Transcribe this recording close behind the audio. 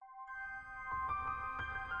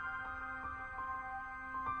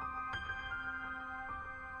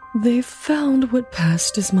They found what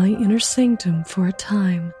passed as my inner sanctum for a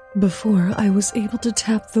time, before I was able to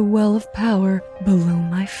tap the well of power below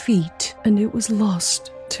my feet, and it was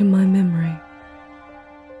lost to my memory.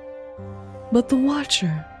 But the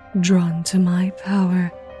Watcher, drawn to my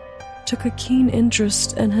power, took a keen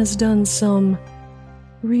interest and has done some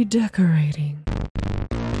redecorating.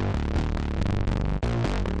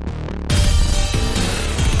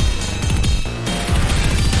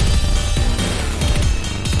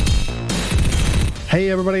 Hey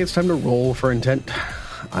everybody, it's time to roll for intent.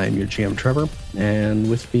 I'm your GM Trevor, and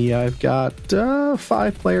with me I've got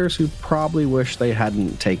 5 players who probably wish they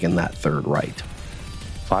hadn't taken that third right.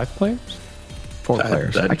 5 players? 4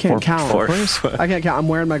 players. I can't count. I can't count. I'm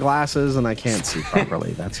wearing my glasses and I can't see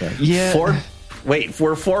properly. That's it. Yeah. Wait,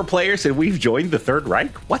 we're 4 players and we've joined the Third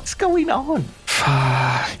Reich? What's going on?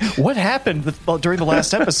 What happened during the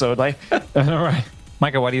last episode? All right.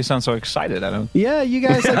 Micah, why do you sound so excited? Yeah, you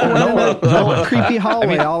guys went in a creepy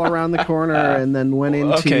hallway all around the corner and then went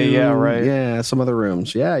into some other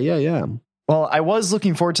rooms. Yeah. Well, I was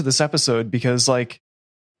looking forward to this episode because,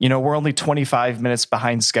 we're only 25 minutes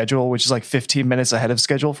behind schedule, which is like 15 minutes ahead of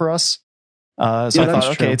schedule for us. So I thought,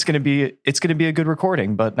 okay, it's gonna be a good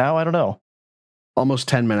recording. But now I don't know. Almost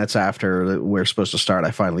 10 minutes after we're supposed to start, I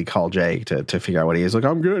finally called Jake to figure out what he is. Like,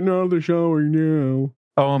 I'm getting out of the shower now.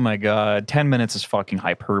 Oh my God, 10 minutes is fucking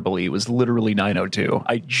hyperbole. It was literally 9:02.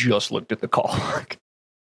 I just looked at the call.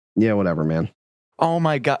 Yeah, whatever, man. Oh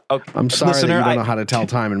my God. Okay. I'm sorry that you don't know how to tell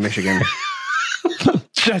time in Michigan.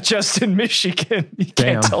 Just in Michigan. You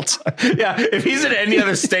can't tell time. Yeah, if he's in any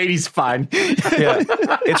other state, he's fine. Yeah,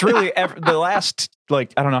 it's really the last, I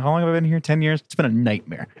don't know, how long have I been here? 10 years? It's been a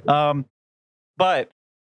nightmare. But,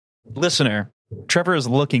 listener, Trevor is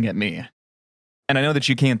looking at me. And I know that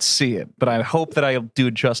you can't see it, but I hope that I'll do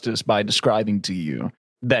it justice by describing to you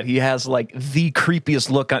that he has the creepiest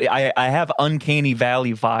look. I have Uncanny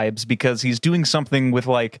Valley vibes because he's doing something with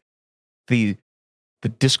the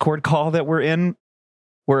Discord call that we're in,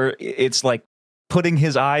 where it's putting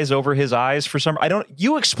his eyes over his eyes for some.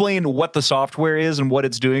 You explain what the software is and what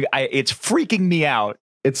it's doing. It's freaking me out.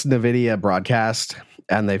 It's NVIDIA Broadcast,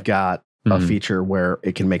 and they've got a feature where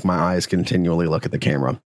it can make my eyes continually look at the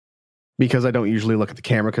camera. Because I don't usually look at the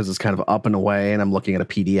camera because it's kind of up and away and I'm looking at a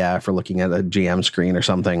PDF or looking at a GM screen or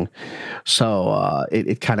something. So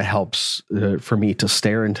it kind of helps for me to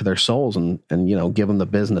stare into their souls and give them the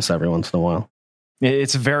business every once in a while.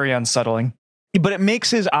 It's very unsettling. But it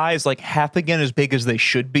makes his eyes half again as big as they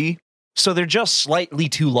should be. So they're just slightly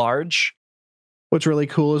too large. What's really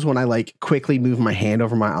cool is when I quickly move my hand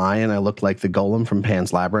over my eye and I look like the golem from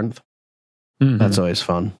Pan's Labyrinth. Mm-hmm. That's always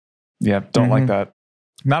fun. Yeah, don't like that.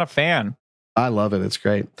 Not a fan. I love it. It's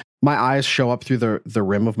great. My eyes show up through the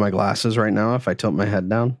rim of my glasses right now. If I tilt my head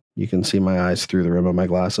down, you can see my eyes through the rim of my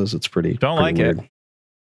glasses. It's pretty weird. It.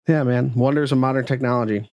 Yeah, man. Wonders of modern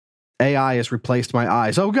technology. AI has replaced my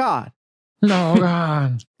eyes. Oh, God. No,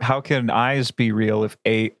 God. How can eyes be real if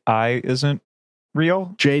AI isn't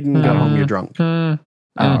real? Jaden, go home. You're drunk.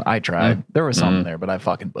 I tried. There was something there, but I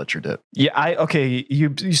fucking butchered it. Yeah,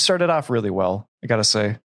 you started off really well, I gotta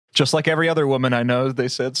say. Just like every other woman I know, they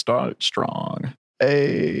said start strong.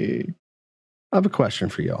 Hey, I have a question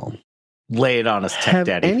for y'all. Lay it on us, Tech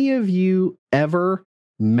Daddy. Have any of you ever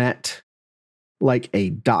met a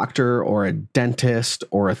doctor or a dentist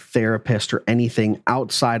or a therapist or anything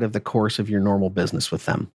outside of the course of your normal business with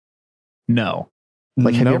them? No.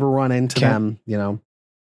 Have you ever run into them, No.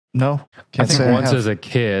 I think once as a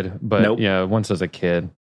kid, but yeah, once as a kid.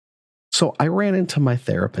 So I ran into my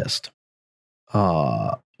therapist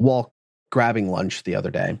while grabbing lunch the other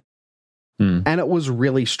day. And it was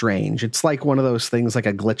really strange. It's like one of those things, like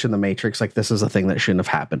a glitch in the Matrix. This is a thing that shouldn't have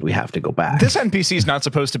happened. We have to go back. This NPC is not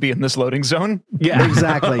supposed to be in this loading zone. Yeah,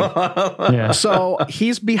 exactly. Yeah. So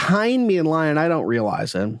he's behind me in line and I don't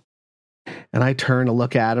realize it. And I turn to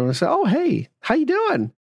look at him and say, "Oh, hey, how you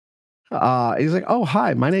doing?" He's like, "Oh,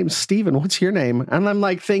 hi, my name's Steven. What's your name?" And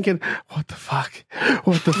I'm thinking, what the fuck?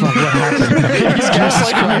 What happened? He's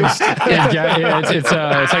gaslit.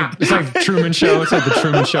 It's like Truman Show. It's like the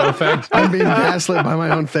Truman Show effect. I'm being gaslit by my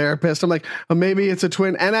own therapist. I'm like, oh, maybe it's a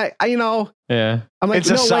twin. And I'm like, it's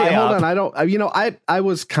no, wait, hold on. I don't, I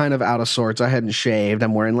was kind of out of sorts. I hadn't shaved.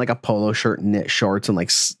 I'm wearing a polo shirt and knit shorts and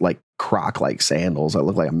croc sandals. I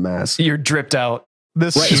look like a mess. You're dripped out.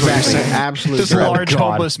 This exactly, absolutely. This large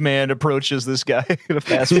homeless man approaches this guy at a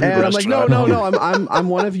fast food restaurant. I'm like, no, I'm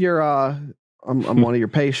one of your I'm one of your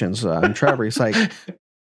patients. I'm Trevor. He's like,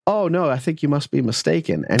 oh no, I think you must be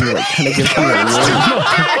mistaken. And he kind of gives me a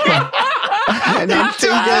look. And I'm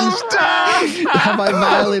thinking, have I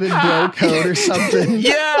violated bro code or something?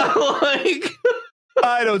 Yeah,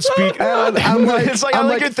 I don't speak. I'm like, it's like,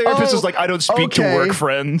 your therapist is like, I don't speak to work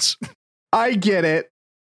friends. I get it.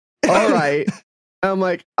 All right. I'm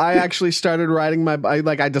like, I actually started riding my bike.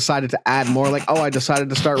 Like, I decided to add more. Like, I decided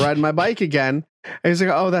to start riding my bike again. And he's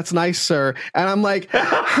like, that's nice, sir. And I'm like,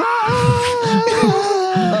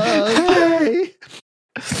 okay.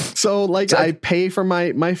 So, like, I pay for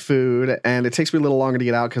my food, and it takes me a little longer to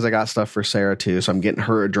get out because I got stuff for Sarah too. So I'm getting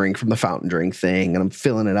her a drink from the fountain drink thing, and I'm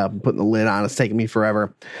filling it up and putting the lid on. It's taking me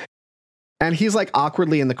forever. And he's like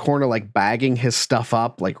awkwardly in the corner, like bagging his stuff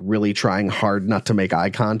up, like really trying hard not to make eye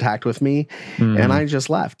contact with me. And I just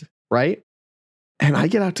left, right? And I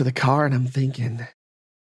get out to the car and I'm thinking,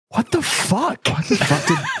 what the fuck? What the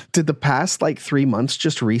fuck? Did the past like 3 months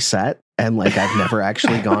just reset? And like I've never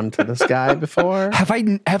actually gone to this guy before. Have I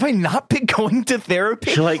not been going to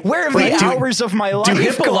therapy? Like, where have the hours of my life do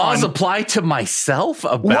HIPAA gone? laws apply to myself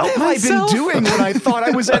about what have myself? I been doing when I thought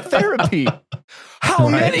I was at therapy? How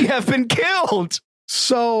many have been killed?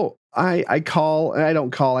 So I call, I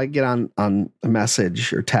don't call, I get on a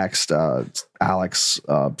message or text Alex,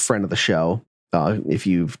 friend of the show. If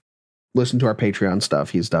you've listened to our Patreon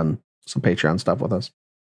stuff, he's done some Patreon stuff with us.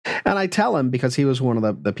 And I tell him, because he was one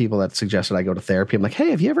of the people that suggested I go to therapy. I'm like, hey,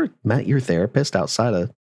 have you ever met your therapist outside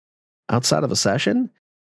of a session?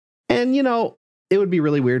 And, you know, it would be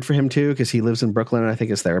really weird for him too, because he lives in Brooklyn and I think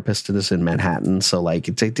his therapist is in Manhattan. So like,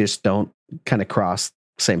 they just don't kind of cross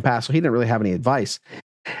the same path. So he didn't really have any advice.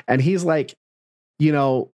 And he's like, you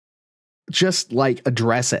know, just like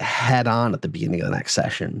address it head on at the beginning of the next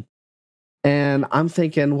session. And I'm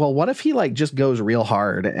thinking, well, what if he like just goes real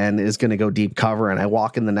hard and is going to go deep cover? And I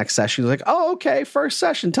walk in the next session, he's like, oh, okay, first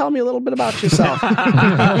session. Tell me a little bit about yourself.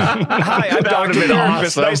 Hi, I'm Dr.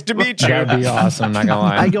 Therapist. Awesome. Nice to meet you. That'd be awesome. Not gonna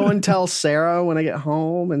lie. I go and tell Sarah when I get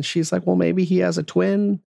home, and she's like, well, maybe he has a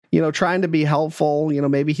twin, you know, trying to be helpful. You know,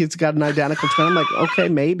 maybe he's got an identical twin. I'm like, okay,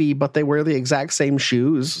 maybe, but they wear the exact same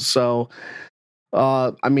shoes. So,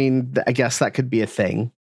 I mean, I guess that could be a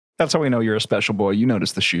thing. That's how we know you're a special boy. You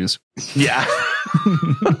notice the shoes. Yeah.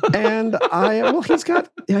 And I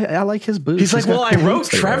like his boots. He's like, well, I wrote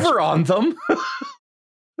Trevor on them.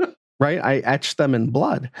 Right. I etched them in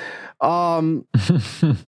blood.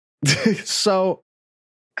 So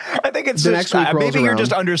I think it's The just, next week rolls maybe you're around.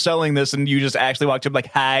 just underselling this and you just actually walked up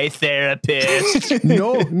like, hi, therapist.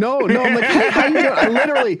 no. I'm like, hey, how you doing? I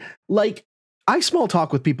literally, like, I small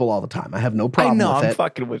talk with people all the time. I have no problem with I'm it.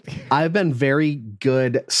 fucking with you. I've been very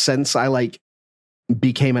good since I like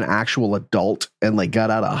became an actual adult and like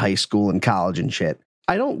got out of high school and college and shit.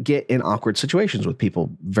 I don't get in awkward situations with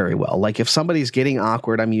people very well. Like if somebody's getting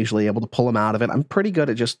awkward, I'm usually able to pull them out of it. I'm pretty good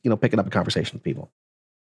at just, you know, picking up a conversation with people.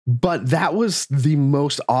 But that was the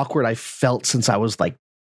most awkward I felt since I was like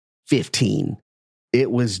 15.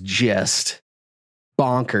 It was just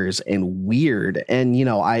bonkers and weird. And, you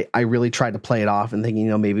know, I really tried to play it off and thinking, you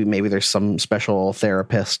know, maybe there's some special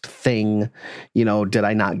therapist thing. You know, did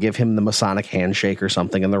I not give him the Masonic handshake or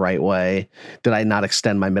something in the right way? Did I not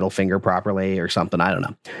extend my middle finger properly or something? I don't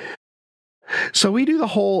know. So we do the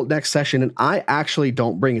whole next session, and I actually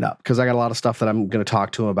don't bring it up because I got a lot of stuff that I'm going to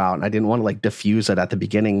talk to him about. And I didn't want to like diffuse it at the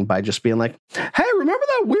beginning by just being like, hey, remember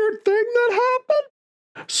that weird thing that happened?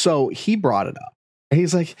 So he brought it up.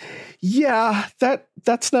 He's like, yeah,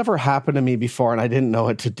 that's never happened to me before, and I didn't know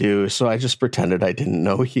what to do, so I just pretended I didn't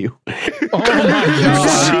know you. Oh my God.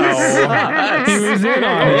 He was in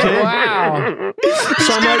on it. Wow. This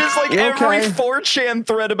So I'm dude like, is like okay. every 4chan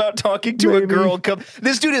thread about talking to a Maybe. girl.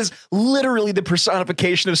 This dude is literally the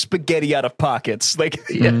personification of spaghetti out of pockets. Like,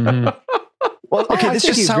 Mhm. Well, okay, I this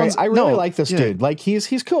think just he's sounds. great. I really no, like this yeah. dude. Like he's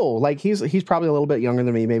cool. Like he's probably a little bit younger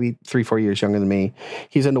than me, maybe 3-4 years younger than me.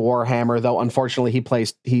 He's into Warhammer, though. Unfortunately,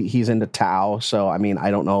 he's into Tau. So I mean, I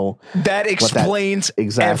don't know. that explains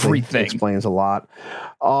Exactly. everything. Explains a lot.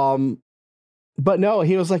 But no,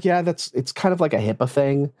 he was like, yeah, it's kind of like a HIPAA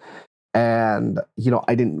thing. And, you know,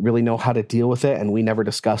 I didn't really know how to deal with it, and we never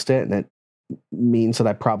discussed it. And it means that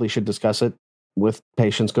I probably should discuss it with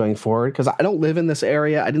patients going forward, because I don't live in this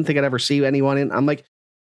area. I didn't think I'd ever see anyone in. I'm like,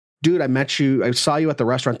 dude, I saw you at the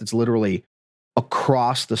restaurant that's literally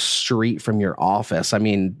across the street from your office. I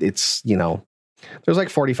mean, it's, you know, there's like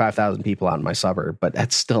 45,000 people out in my suburb, but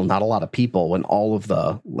that's still not a lot of people when all of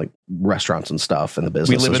the like restaurants and stuff and the We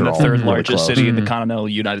businesses live in are the all third really largest close. city in the Mhm. continental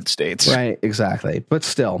United States. Right, exactly. But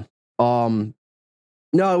still, no,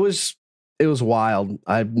 it was wild.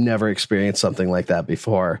 I've never experienced something like that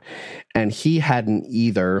before, and he hadn't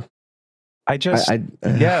either. I just, I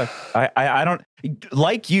don't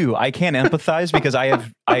like you. I can't empathize because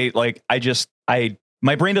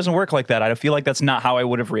my brain doesn't work like that. I feel like that's not how I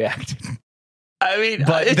would have reacted. I mean,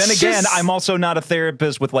 but then again, I'm also not a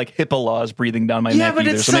therapist with like HIPAA laws breathing down my neck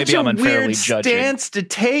either. So maybe I'm unfairly judging. Stance to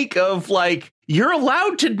take of like you're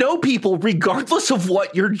allowed to know people regardless of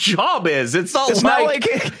what your job is. It's not like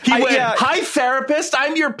he went, "Hi, therapist,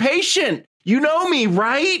 I'm your patient. You know me,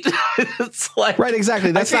 right?" It's like right,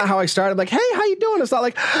 exactly. That's not how I started. Like, hey, how you doing? It's not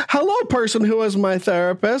like, hello, person who is my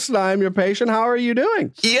therapist, and I'm your patient. How are you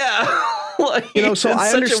doing? Yeah. Like, so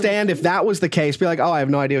I understand if that was the case, be like, oh, I have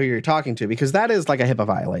no idea who you're talking to, because that is like a HIPAA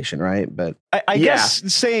violation, right? But I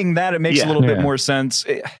guess saying that, it makes a little bit more sense.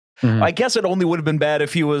 I guess it only would have been bad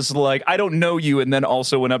if he was like, I don't know you, and then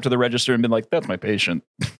also went up to the register and been like, that's my patient.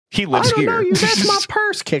 He lives here. I don't know you. That's my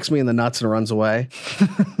purse. Kicks me in the nuts and runs away.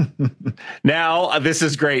 Now, this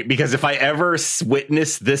is great, because if I ever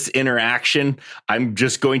witness this interaction, I'm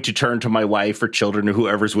just going to turn to my wife or children or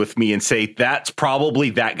whoever's with me and say, that's probably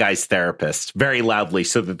that guy's therapist, very loudly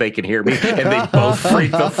so that they can hear me, and they both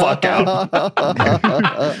freak the fuck out.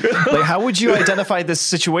 Like, how would you identify this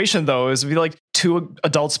situation, though? Is it be like two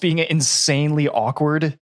adults being insanely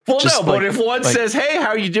awkward? Well, no, but if one says, hey, how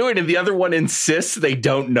are you doing? And the other one insists they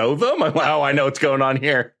don't know them, I'm like, oh, I know what's going on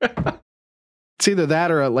here. It's either that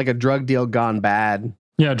or like a drug deal gone bad.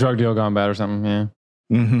 Yeah, drug deal gone bad or something.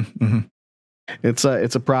 Yeah. It's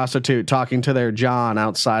a prostitute talking to their John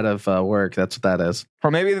outside of work. That's what that is. Or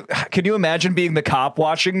maybe, can you imagine being the cop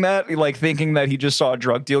watching that, like thinking that he just saw a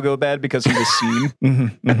drug deal go bad because he was seen?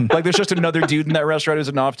 Like there's just another dude in that restaurant who's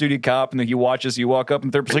an off-duty cop, and then he watches you walk up,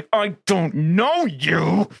 and the therapist's like, I don't know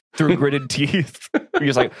you, through gritted teeth.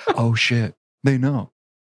 He's like, oh shit, they know.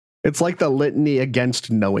 It's like the litany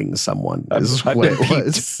against knowing someone is what it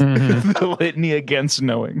was. The litany against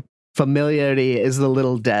knowing. Familiarity is the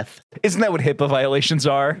little death. Isn't that what HIPAA violations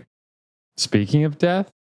are? Speaking of death?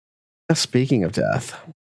 Speaking of death.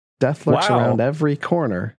 Death lurks around every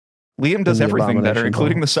corner. Liam does everything better,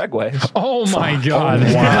 including the segues. Oh my God.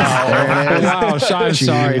 Oh, wow. Wow. I'm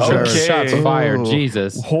sorry, Trevor. Okay. Shots fired.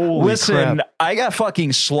 Jesus. Holy crap. I got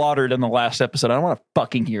fucking slaughtered in the last episode. I don't want to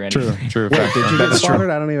fucking hear anything. True. Wait, did you get slaughtered?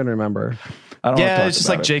 I don't even remember. Yeah, it's just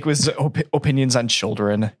like Jake was opinions on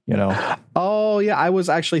children, you know. Oh, yeah. I was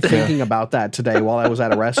actually thinking about that today while I was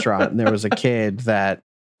at a restaurant, and there was a kid that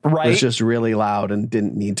was just really loud and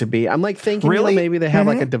didn't need to be. I'm like thinking, really? Maybe they have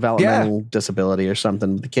like a developmental disability or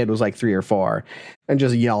something. The kid was like 3 or 4 and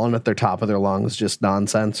just yelling at the top of their lungs, just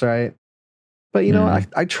nonsense, right? But you know,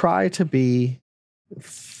 I try to be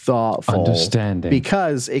thoughtful, understanding,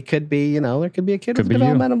 because it could be, you know, there could be a kid with a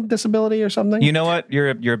developmental disability or something. You know what? You're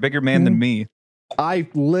a bigger man than me. I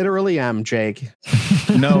literally am, Jake.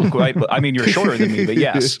 No, I mean, you're shorter than me, but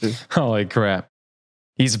yes. Holy crap.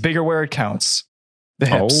 He's bigger where it counts. The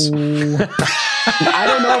hips. Oh. I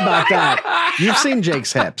don't know about that. You've seen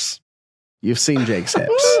Jake's hips.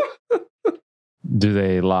 Do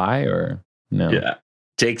they lie or no? Yeah.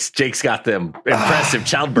 Jake's got them impressive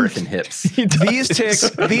childbirthing hips.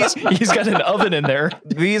 He's got an oven in there.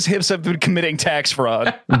 These hips have been committing tax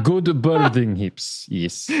fraud. Good birthing hips.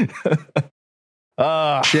 Yes.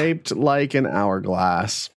 Shaped like an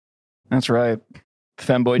hourglass. That's right.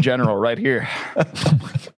 Femboy General right here.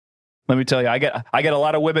 Let me tell you, I get a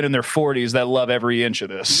lot of women in their 40s that love every inch of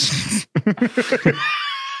this.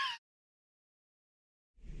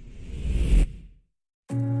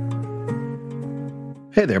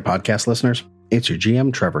 Hey there, podcast listeners. It's your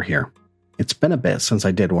GM, Trevor, here. It's been a bit since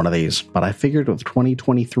I did one of these, but I figured with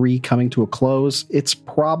 2023 coming to a close, it's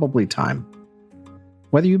probably time.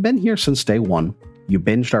 Whether you've been here since day one, you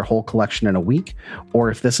binged our whole collection in a week,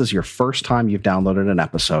 or if this is your first time you've downloaded an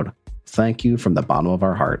episode, thank you from the bottom of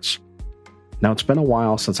our hearts. Now, it's been a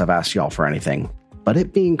while since I've asked y'all for anything, but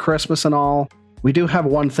it being Christmas and all, we do have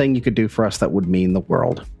one thing you could do for us that would mean the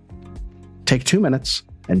world. Take 2 minutes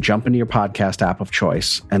and jump into your podcast app of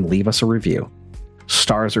choice and leave us a review.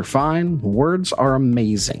 Stars are fine, words are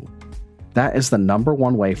amazing. That is the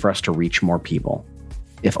 #1 way for us to reach more people.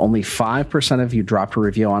 If only 5% of you dropped a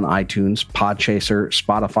review on iTunes, Podchaser,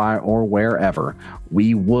 Spotify, or wherever,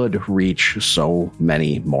 we would reach so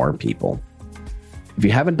many more people. If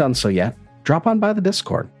you haven't done so yet, drop on by the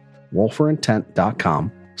Discord,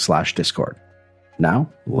 wolferintent.com/Discord. Now,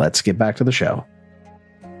 let's get back to the show.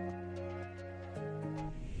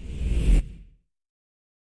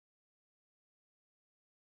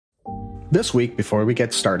 This week, before we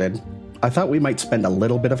get started, I thought we might spend a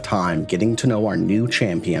little bit of time getting to know our new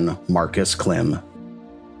champion, Marcus Klim.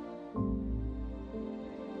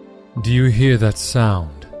 Do you hear that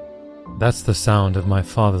sound? That's the sound of my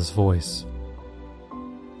father's voice.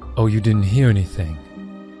 Oh, you didn't hear anything?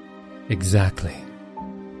 Exactly.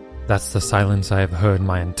 That's the silence I have heard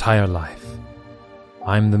my entire life.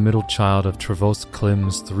 I'm the middle child of Travos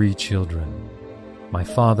Klim's 3 children. My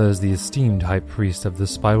father is the esteemed high priest of the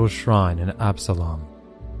Spiral Shrine in Absalom.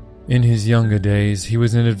 In his younger days, he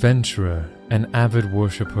was an adventurer, an avid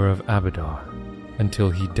worshipper of Abadar, until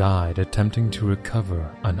he died attempting to recover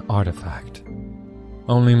an artifact.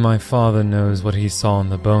 Only my father knows what he saw in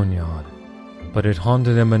the boneyard, but it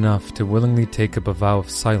haunted him enough to willingly take up a vow of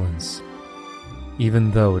silence,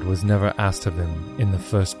 even though it was never asked of him in the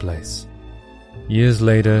first place. Years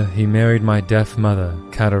later, he married my deaf mother,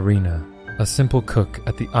 Katarina, a simple cook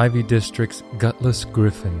at the Ivy District's Gutless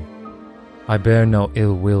Griffin. I bear no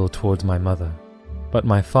ill will towards my mother, but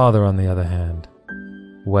my father, on the other hand,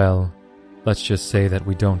 well, let's just say that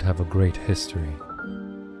we don't have a great history.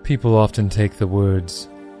 People often take the words,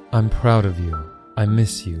 "I'm proud of you," "I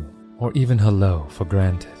miss you," or even "hello" for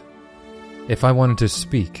granted. If I wanted to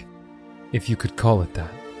speak, if you could call it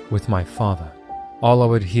that, with my father, all I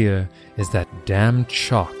would hear is that damn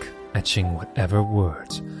chalk etching whatever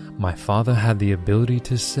words my father had the ability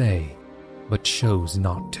to say, but chose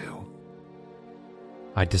not to.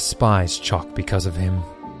 I despise chalk because of him.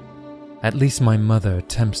 At least my mother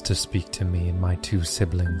attempts to speak to me and my two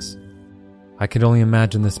siblings. I could only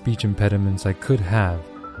imagine the speech impediments I could have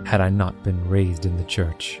had I not been raised in the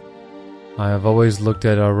church. I have always looked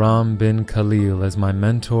at Aram bin Khalil as my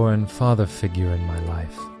mentor and father figure in my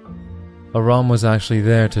life. Aram was actually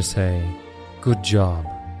there to say, "Good job,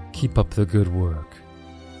 keep up the good work,"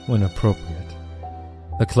 when appropriate.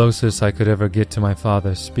 The closest I could ever get to my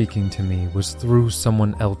father speaking to me was through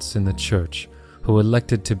someone else in the church who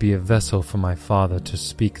elected to be a vessel for my father to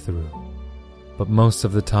speak through. But most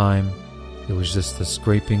of the time, it was just the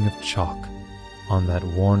scraping of chalk on that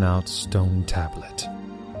worn-out stone tablet.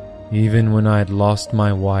 Even when I had lost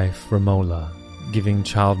my wife, Romola, giving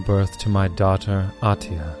childbirth to my daughter,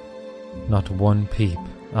 Atia, not one peep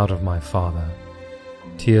out of my father.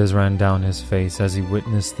 Tears ran down his face as he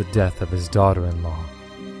witnessed the death of his daughter-in-law.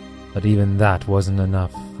 But even that wasn't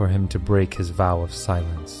enough for him to break his vow of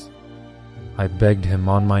silence. I begged him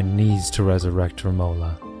on my knees to resurrect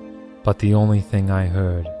Romola, but the only thing I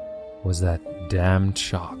heard was that damn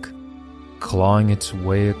chalk clawing its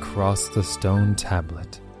way across the stone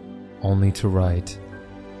tablet, only to write,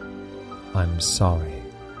 "I'm sorry,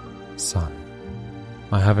 son."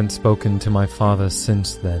 I haven't spoken to my father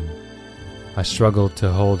since then. I struggled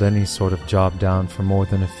to hold any sort of job down for more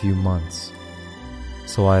than a few months,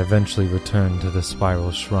 so I eventually returned to the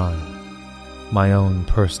Spiral Shrine, my own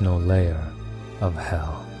personal lair of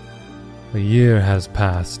hell. A year has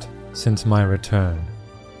passed since my return,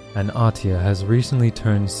 and Atia has recently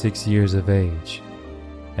turned 6 years of age,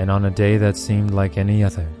 and on a day that seemed like any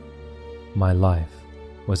other, my life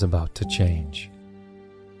was about to change.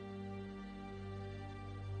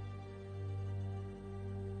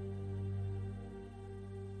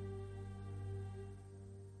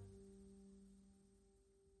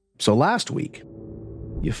 So last week,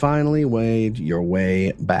 you finally made your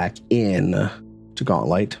way back in to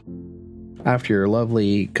Gauntlight. After your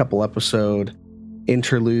lovely couple episode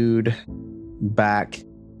interlude back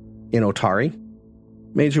in Otari,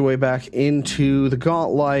 made your way back into the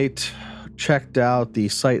Gauntlight, checked out the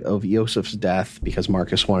site of Yosef's death because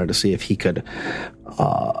Marcus wanted to see if he could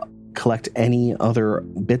collect any other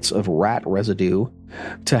bits of rat residue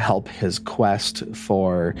to help his quest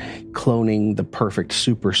for cloning the perfect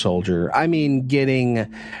super soldier. I mean, getting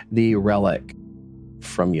the relic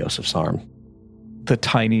from Yosef's arm. The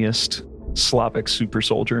tiniest Slavic super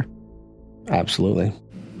soldier. Absolutely.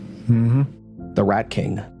 Mm-hmm. The Rat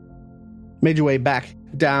King. Made your way back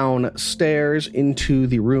downstairs into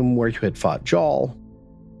the room where you had fought Jal.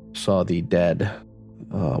 Saw the dead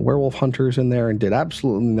werewolf hunters in there and did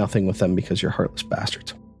absolutely nothing with them because you're heartless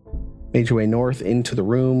bastards. Made your way north into the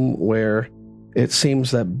room where it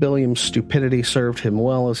seems that Billiam's stupidity served him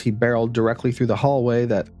well as he barreled directly through the hallway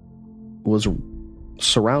that was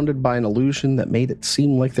surrounded by an illusion that made it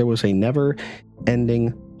seem like there was a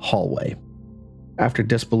never-ending hallway. After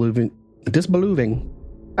disbelieving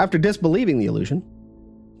the illusion,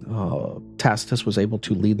 Tacitus was able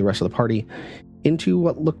to lead the rest of the party into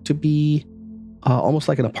what looked to be almost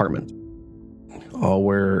like an apartment,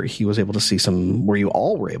 where he was able to see where you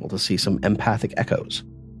all were able to see some empathic echoes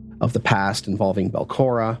of the past involving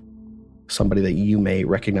Belcora, somebody that you may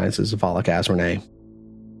recognize as Valak Azrene.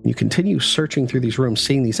 You continue searching through these rooms,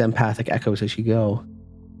 seeing these empathic echoes as you go,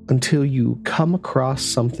 until you come across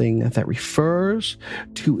something that refers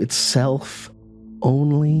to itself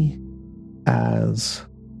only as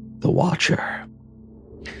the Watcher.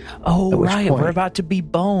 Oh, right. We're about to be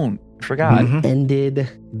boned. Forgot. We ended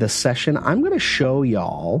the session. I'm going to show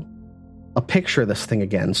y'all a picture of this thing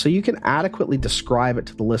again so you can adequately describe it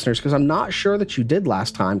to the listeners, because I'm not sure that you did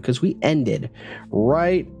last time, because we ended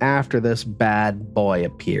right after this bad boy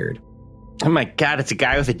appeared. Oh my god, it's a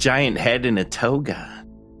guy with a giant head and a toga.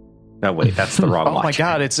 No, wait, that's the wrong one. Oh my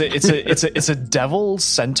god, it's a devil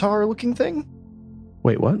centaur looking thing?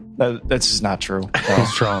 Wait, what? That's just not true.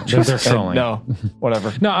 He's trolling. They're trolling. No,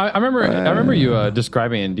 whatever. No, I remember you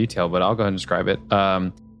describing it in detail, but I'll go ahead and describe it.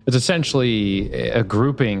 It's essentially a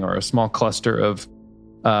grouping or a small cluster of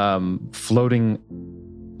floating,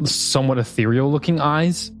 somewhat ethereal-looking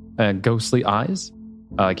eyes, ghostly eyes,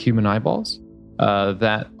 like human eyeballs,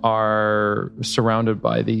 that are surrounded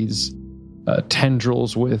by these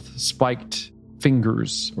tendrils with spiked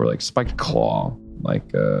fingers or like spiked claw,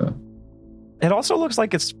 like. It also looks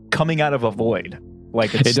like it's coming out of a void.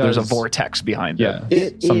 Like there's a vortex behind it.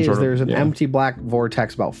 It is. There's an empty black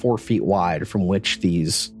vortex about 4 feet wide from which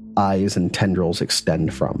these eyes and tendrils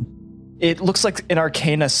extend from. It looks like an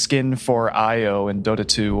Arcana skin for Io in Dota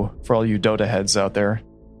 2, for all you Dota heads out there.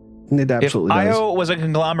 It absolutely does. If Io was a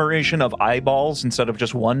conglomeration of eyeballs instead of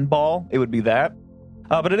just one ball, it would be that.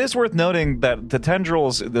 But it is worth noting that the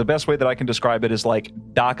tendrils, the best way that I can describe it is like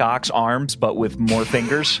Doc Ock's arms, but with more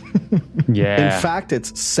fingers. Yeah. In fact,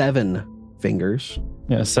 it's 7 fingers.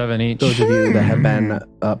 Yeah, 7 each. Those of you that have been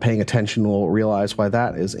paying attention will realize why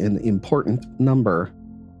that is an important number.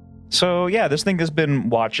 So, yeah, this thing has been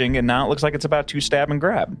watching, and now it looks like it's about to stab and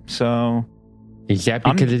grab. So, is that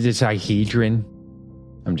because of this Hydron?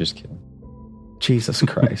 I'm just kidding. Jesus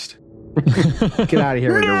Christ. Get out of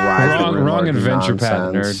here with your wrong adventure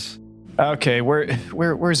path, nerd. Okay,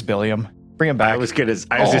 where's Billiam? Bring him back. I was gonna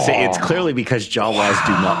say it's clearly because Jawas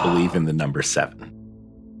do not believe in the number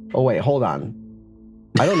 7. Oh wait, hold on.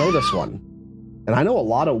 I don't know this one, and I know a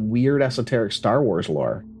lot of weird esoteric Star Wars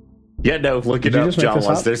lore. Yeah, no, look it up,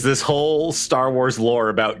 Jawas. There's this whole Star Wars lore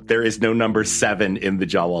about there is no number 7 in the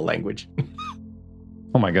Jawa language.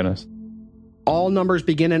 Oh my goodness! All numbers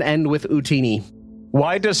begin and end with Utini.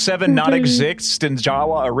 Why does 7 not exist in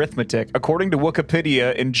Jawa arithmetic? According to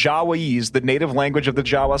Wikipedia, in Jawese, the native language of the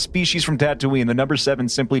Jawa species from Tatooine, the number 7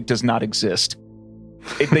 simply does not exist.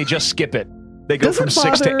 They just skip it. They go from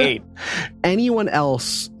 6 to 8. Anyone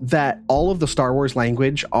else that all of the Star Wars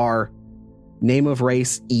language are name of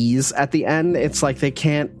race E's at the end? It's like they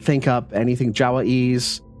can't think up anything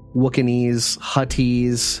Jawaese, Wookieese,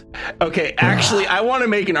 Huttese. Okay, actually, I want to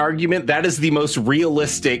make an argument that is the most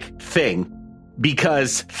realistic thing.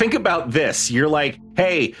 Because think about this. You're like,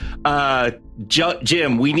 hey,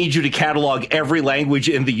 Jim, we need you to catalog every language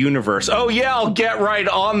in the universe. Oh, yeah, I'll get right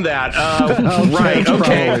on that. Right,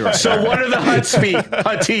 okay. So what do the Hutts speak?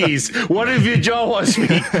 Huttese. What do the Jawa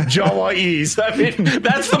speak? Jawese. I mean,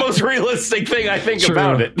 that's the most realistic thing I think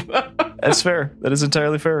about it. That's fair. That is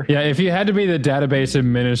entirely fair. Yeah, if you had to be the database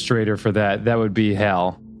administrator for that would be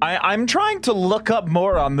hell. I'm trying to look up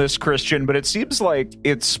more on this, Christian, but it seems like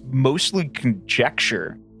it's mostly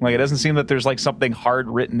conjecture. Like, it doesn't seem that there's like something hard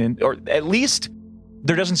written in, or at least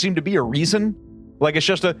there doesn't seem to be a reason. Like, it's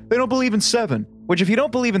just they don't believe in 7, which if you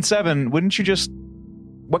don't believe in 7, wouldn't you just,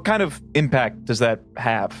 what kind of impact does that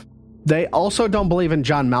have? They also don't believe in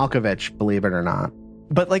John Malkovich, believe it or not.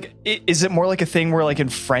 But like, is it more like a thing where like in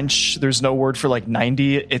French, there's no word for like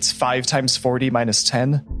 90, it's 5 times 40 minus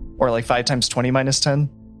 10, or like 5 times 20 minus 10?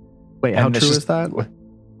 Wait, how true is that?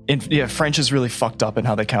 French is really fucked up in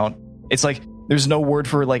how they count. It's like there's no word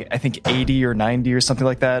for like I think 80 or 90 or something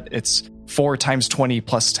like that. It's 4 times 20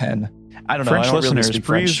 plus 10. I don't know. French I don't listeners, really speak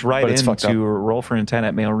please French, write in to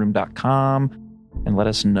rollforintent@mailroom.com and let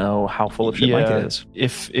us know how full of shit Mike it is.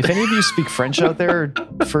 If any of you speak French out there,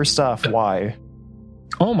 first off, why?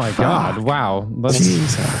 Oh my God! Wow.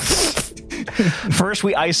 First,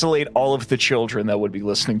 we isolate all of the children that would be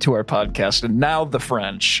listening to our podcast, and now the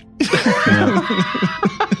French.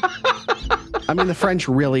 I mean, the French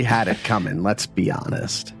really had it coming, let's be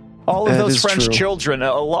honest. All of those French children,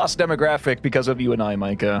 a lost demographic because of you and I,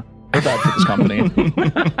 Micah. We're bad for this company.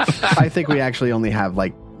 I think we actually only have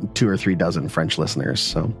like 2 or 3 dozen French listeners.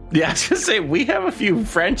 So yeah, I was gonna say we have a few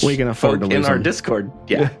French we can afford to lose in our them. Discord.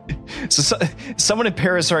 Yeah. So someone in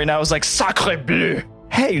Paris right now is like, Sacre bleu.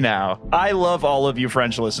 Hey now, I love all of you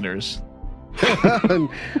French listeners.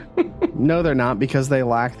 No, they're not, because they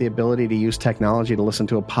lack the ability to use technology to listen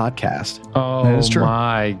to a podcast. Oh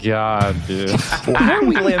my God, dude. Why are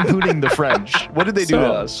we lampooning the French? What did they do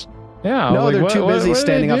to us? Yeah, no, they're too busy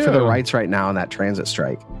standing up for their their rights right now in that transit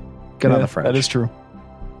strike. Good on the French. That is true.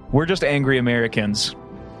 We're just angry Americans.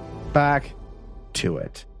 Back to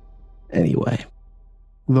it. Anyway,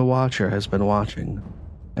 the Watcher has been watching,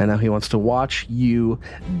 and now he wants to watch you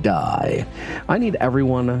die. I need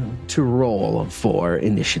everyone to roll for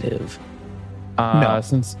initiative. No.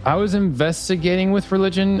 Since I was investigating with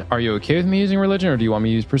religion, are you okay with me using religion, or do you want me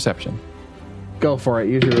to use perception? Go for it.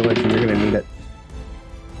 Use your religion. You're going to need it.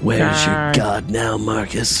 Where's your god now,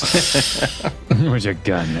 Marcus? Where's your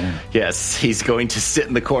gun, man? Yes, he's going to sit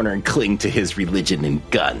in the corner and cling to his religion and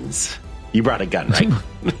guns. You brought a gun, right?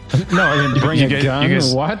 No, I didn't bring a gun. you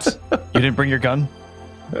guys- What? You didn't bring your gun?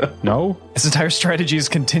 No. This entire strategy is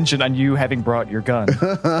contingent on you having brought your gun.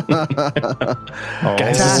 Guys,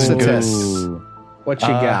 Tacitus. What you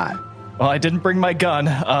got? Well, I didn't bring my gun.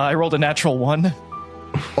 I rolled a natural 1.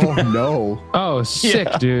 Oh, no. Oh, sick,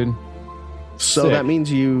 dude. So Sick. that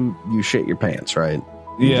means you shit your pants, right?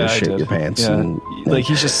 You just I shit did. your pants. Yeah. And, Like,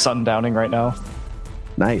 he's just sundowning right now.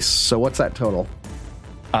 nice. So what's that total?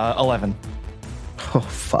 11. Oh,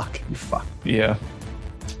 fuck. You fuck. Yeah.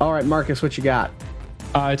 All right, Marcus, what you got?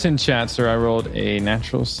 It's in chat, sir. I rolled a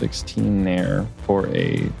natural 16 there for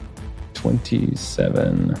a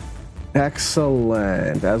 27.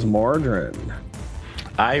 Excellent. As Mordrin.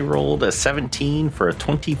 I rolled a 17 for a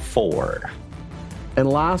 24. And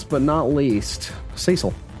last but not least,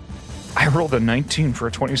 Cecil. I rolled a 19 for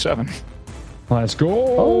a 27. Let's go.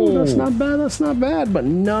 Oh, that's not bad. That's not bad. But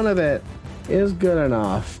none of it is good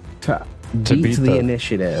enough to beat the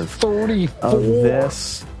initiative 34 of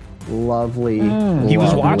this lovely, He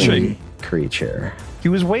was lovely watching. creature. He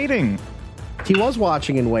was waiting. He was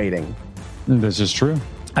watching and waiting. This is true.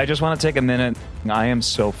 I just want to take a minute. I am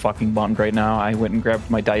so fucking bummed right now. I went and grabbed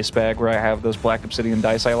my dice bag where I have those black obsidian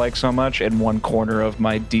dice I like so much, and one corner of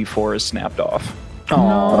my D4 is snapped off.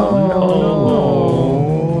 Oh,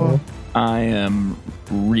 no. I am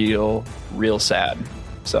real sad.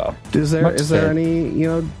 So Is there sad. any,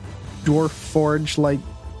 Dwarf Forge like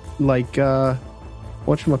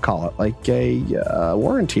whatchamacallit, like a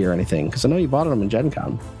warranty or anything? Because I know you bought them in Gen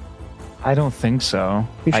Con. I don't think so.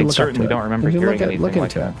 You should I look up certainly to it. don't remember You should hearing look anything look like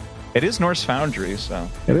into that. It is Norse Foundry, so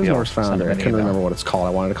It is Yeah, Norse Foundry. I something couldn't about- remember what it's called.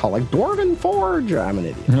 I wanted to call it like Dwarven Forge. I'm an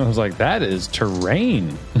idiot. I was like, that is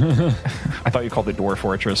terrain. I thought you called it Dwarf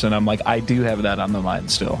Fortress, and I'm like, I do have that on the mind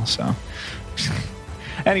still. So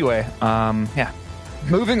anyway, yeah.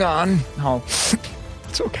 Moving on. Oh,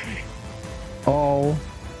 it's okay. All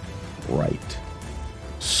right.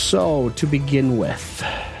 So to begin with,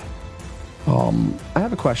 I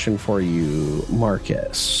have a question for you,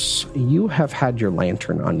 Marcus. You have had your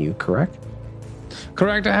lantern on you, correct?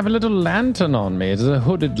 Correct. I have a little lantern on me. It's a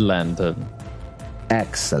hooded lantern.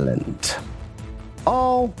 Excellent.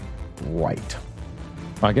 All right.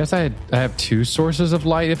 I guess I have two sources of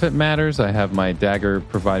light if it matters. I have my dagger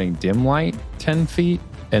providing dim light 10 feet,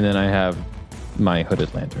 and then I have my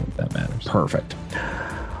hooded lantern if that matters. Perfect.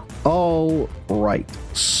 All right.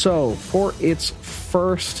 So for its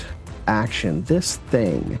first action, this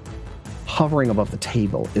thing hovering above the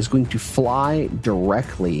table is going to fly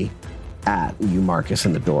directly at you, Marcus,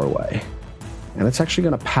 in the doorway. And it's actually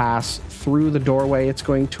going to pass through the doorway. It's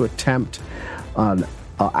going to attempt an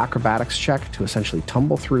acrobatics check to essentially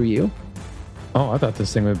tumble through you. Oh, I thought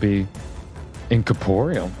this thing would be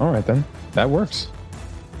incorporeal. All right, then. That works.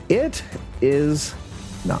 It is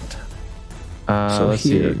not. So Let's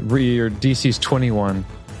here- see. Your DC's 21.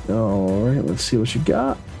 All right, let's see what you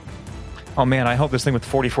got. Oh man, I hope this thing with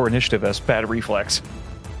 44 initiative has bad reflex.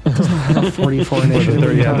 44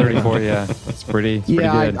 initiative. Yeah, 34. Yeah, it's pretty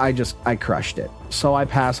Yeah, good. I crushed it. So I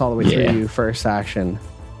pass all the way through you. First action.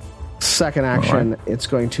 Second action, it's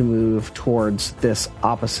going to move towards this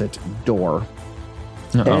opposite door.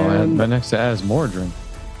 And right next to Asmordran.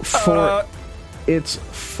 For its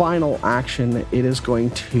final action, it is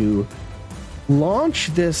going to launch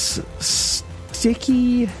this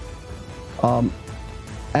sticky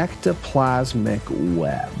ectoplasmic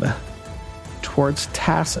web towards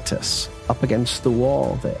Tacitus up against the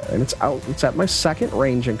wall there. And it's at my second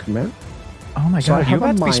range increment. Oh my So I god, you have a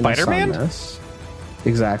about to be minus Spider-Man? on this.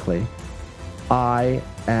 Exactly. I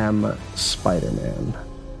am Spider-Man.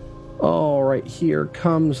 All right, here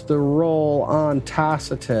comes the roll on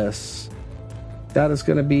Tacitus. That is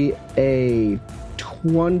going to be a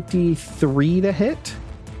 23 to hit.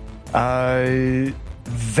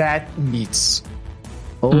 That meets.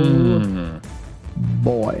 Oh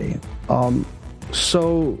boy.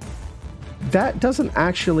 So that doesn't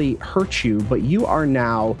actually hurt you, but you are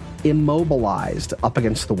now immobilized up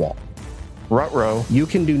against the wall. Ruh-roh. You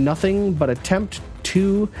can do nothing but attempt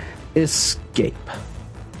to escape.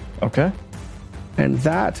 Okay. And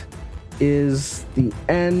that is the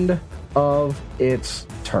end of its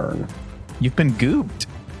turn. You've been gooped.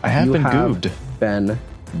 I have You been have goobed. been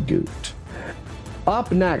gooped.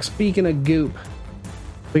 Up next, speaking of goop,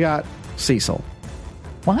 we got Cecil,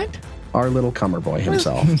 What? our little cummer boy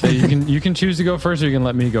himself. So you can choose to go first, or you can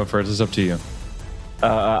let me go first. It's up to you.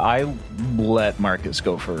 I let Marcus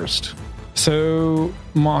go first. So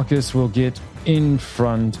Marcus will get in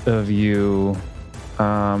front of you.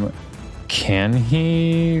 Can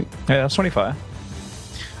he? Yeah, that's 25.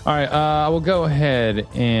 All right, I will go ahead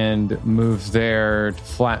and move there to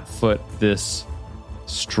flat-foot this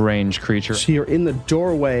strange creature. So you're in the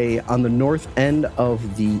doorway on the north end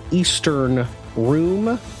of the eastern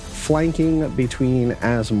room, flanking between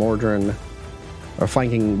Asmordran, or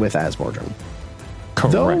flanking with Asmordran.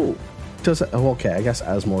 Correct. Though, does it? Oh, okay, I guess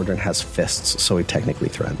Asmordran has fists, so he technically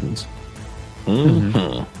threatens.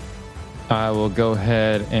 Mm-hmm. I will go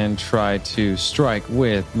ahead and try to strike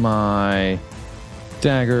with my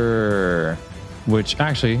dagger, which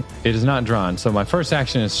actually it is not drawn. So my first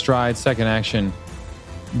action is stride, second action,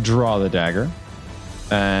 draw the dagger,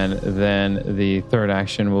 and then the third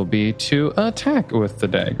action will be to attack with the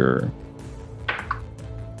dagger.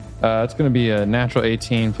 It's going to be a natural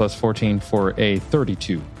 18 plus 14 for a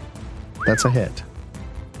 32. That's a hit.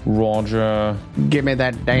 Roger. Give me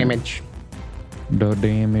that damage. The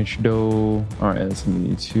damage, though. All right, that's going to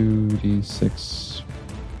be 2d6.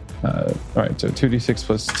 All right, so 2d6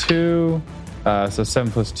 plus 2. So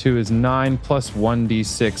 7 plus 2 is 9 plus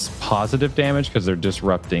 1d6 positive damage because they're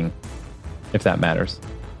disrupting, if that matters.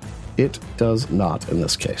 It does not in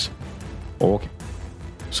this case. Okay.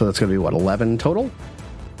 So that's going to be what, 11 total?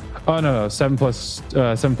 Oh, no. 7 plus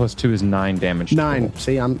 2 is 9 damage. 9. Total.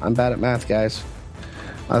 See, I'm bad at math, guys.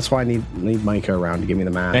 That's why I need Micah around to give me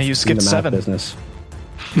the math. And you skipped 7. Business.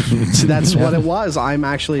 See, that's what it was. I'm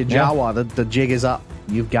actually a Jawa. Yeah. The jig is up.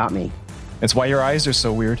 You've got me. That's why your eyes are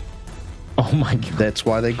so weird. Oh my god. That's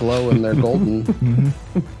why they glow and they're golden.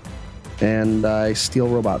 And I steal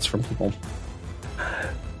robots from people.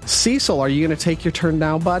 Cecil, are you going to take your turn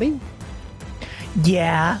now, buddy?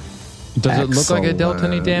 Yeah. Does it look like it dealt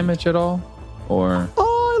any damage at all? Or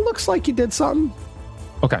Oh, it looks like you did something.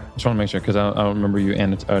 okay, just want to make sure because I don't remember you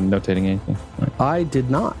notating anything. Right. I did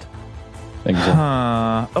not. Thank you,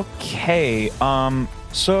 sir. Okay.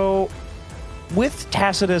 So with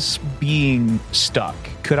Tacitus being stuck,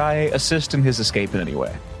 could I assist in his escape in any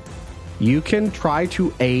way? You can try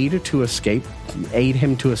to aid him to escape,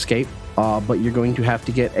 but you're going to have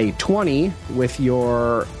to get a 20 with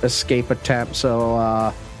your escape attempt.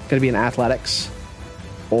 So, going to be an athletics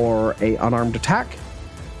or a unarmed attack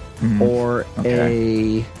or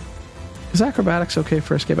a... Is acrobatics okay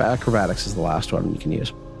for escape? Acrobatics is the last one you can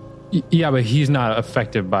use. Yeah, but he's not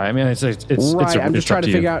affected by. I mean, it's right. I'm just trying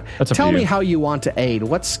to figure out. Tell me you. how you want to aid.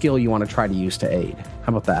 What skill you want to try to use to aid?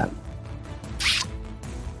 How about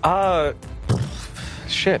that?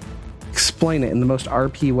 Shit. Explain it in the most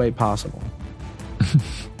RP way possible.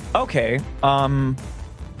 Okay.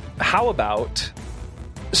 How about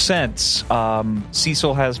since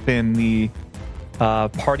Cecil has been the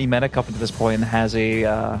party medic up until this point and has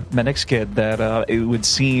a medic's kit, that it would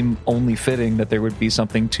seem only fitting that there would be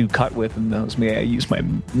something to cut with in those. May I use my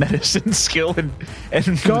medicine skill and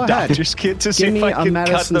Go the ahead. doctor's kit to see Give if me I a can cut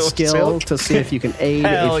medicine those skill silk? to see if you can aid.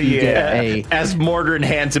 Hell if you get a As Mordred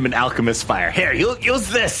hands him an alchemist fire. Here, you use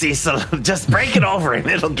this, Cecil. Just break it over him.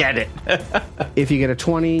 It'll get it. If you get a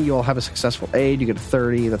 20, you'll have a successful aid. You get a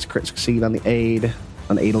 30, that's a crit succeed on the aid.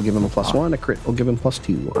 An aid will give him a +1. A crit will give him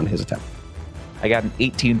 +2 on his attack. I got an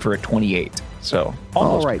 18 for a 28. So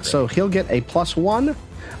all right, so he'll get a +1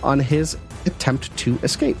 on his attempt to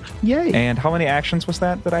escape. Yay! And how many actions was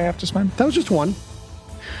that I have to spend? That was just one.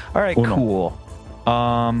 All right, cool.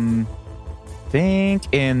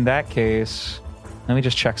 Think in that case, let me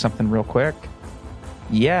just check something real quick.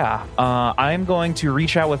 Yeah, I'm going to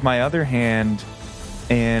reach out with my other hand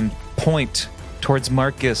and point towards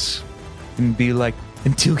Marcus and be like,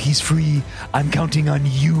 until he's free, I'm counting on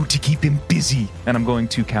you to keep him busy. And I'm going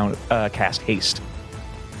to cast haste.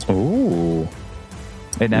 Ooh.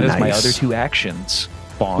 And that is my Nice. other 2 actions.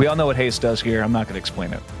 Bonk. We all know what haste does here. I'm not going to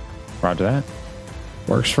explain it. Roger that.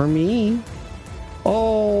 Works for me.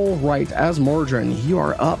 All right, Asmordran, you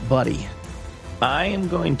are up, buddy. I am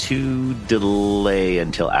going to delay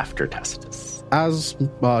until after Tacitus. As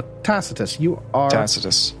Tacitus, you are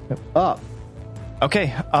Tacitus. up.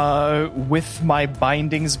 Okay, with my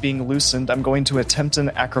bindings being loosened, I'm going to attempt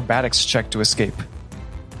an acrobatics check to escape.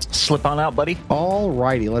 Slip on out, buddy. All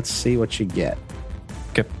righty, let's see what you get.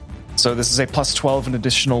 Okay. So this is a +12, an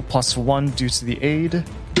additional +1 due to the aid.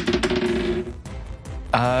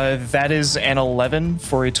 That is an 11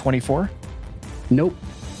 for a 24. Nope.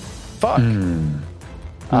 Fuck.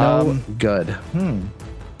 No good.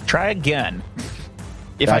 Try again.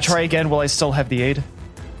 If I try again, will I still have the aid?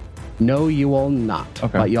 No, you will not.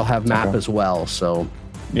 Okay. But you'll have map Okay. as well, so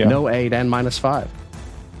Yeah. no aid and -5.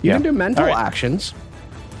 You Yeah. can do mental All right. actions.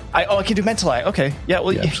 I can do mental eye. Okay, yeah.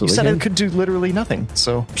 Well, you said I could do literally nothing.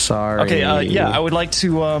 So sorry. Okay, I would like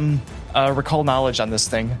to recall knowledge on this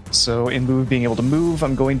thing. So in lieu of being able to move,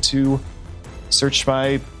 I'm going to search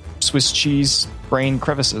my Swiss cheese brain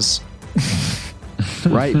crevices.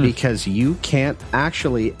 Right, because you can't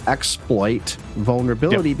actually exploit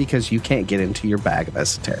vulnerability because you can't get into your bag of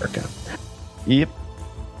esoterica. Yep.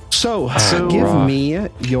 So give me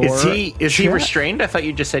your. Is he restrained? I thought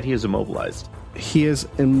you just said he was immobilized. He is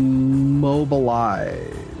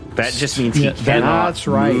immobilized. That just means he cannot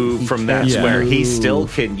move from that square. He still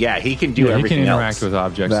can. Yeah, he can do everything else. He can interact else with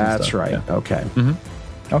objects. That's right. Yeah. Okay.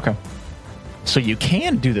 Mm-hmm. Okay. So you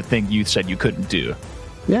can do the thing you said you couldn't do.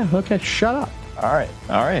 Yeah. Okay. Shut up. All right.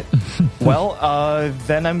 Well,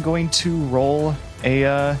 then I'm going to roll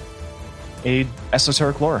a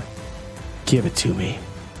esoteric lore. Give it to me.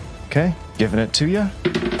 Okay, giving it to you.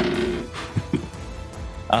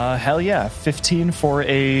 Hell yeah, 15 for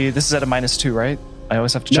a. This is at a -2, right? I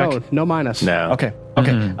always have to check. No minus. No. Okay.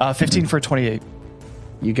 15 for 28.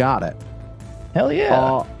 You got it. Hell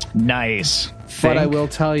yeah. Nice. But I will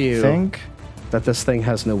tell you that this thing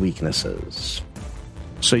has no weaknesses.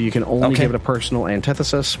 So you can only give it a personal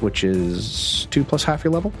antithesis, which is 2 plus half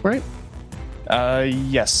your level, right?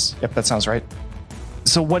 Yes. Yep, that sounds right.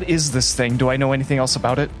 So what is this thing? Do I know anything else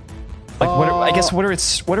about it? Like,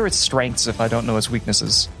 what are its strengths if I don't know its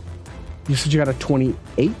weaknesses? You said you got a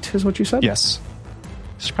 28, is what you said? Yes.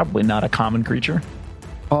 It's probably not a common creature.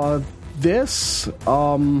 This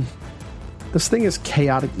thing is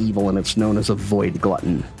chaotic evil, and it's known as a void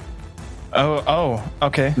glutton. Oh,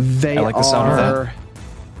 okay. They I like the sound of that.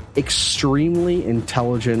 Extremely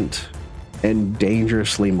intelligent and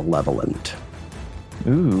dangerously malevolent.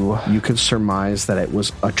 Ooh. You could surmise that it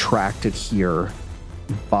was attracted here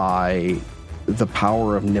by the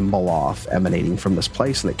power of Nimbaloth emanating from this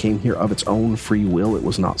place, and it came here of its own free will. It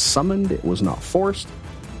was not summoned. It was not forced.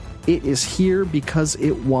 It is here because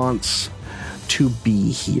it wants to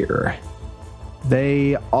be here.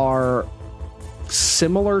 They are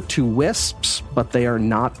similar to wisps, but they are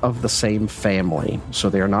not of the same family. So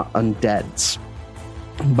they are not undeads.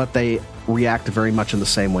 But they react very much in the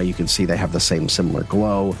same way. You can see they have the same similar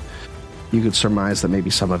glow. You could surmise that maybe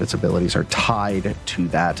some of its abilities are tied to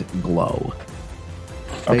that glow.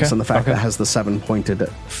 Based on the fact that it has the 7-pointed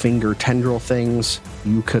finger tendril things,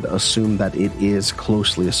 you could assume that it is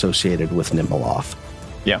closely associated with Nimbaloth.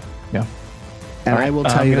 Yeah. And I will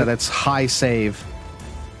tell you that its high save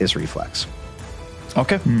is reflex.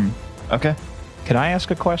 Okay. Okay. Can I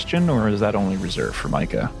ask a question, or is that only reserved for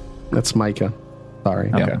Micah? That's Micah.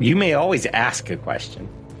 Sorry. Okay. You may always ask a question.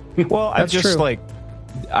 Well, I just true. like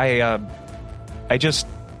I just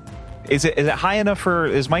is it high enough for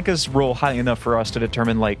is Micah's roll high enough for us to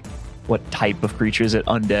determine like what type of creature is it?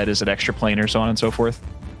 Undead? Is it extraplanar? So on and so forth.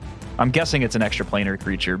 I'm guessing it's an extraplanar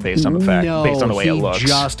creature based on the fact, based on the way it looks.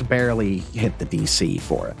 Just barely hit the DC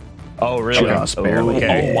for it. Oh, really? Just barely.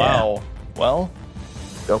 Okay. Oh, wow. Well,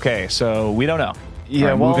 okay, so we don't know.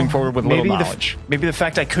 Yeah, moving forward with little knowledge. Maybe the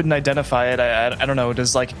fact I couldn't identify it, I don't know.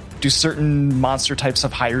 Do certain monster types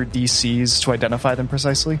have higher DCs to identify them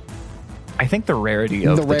precisely? I think the rarity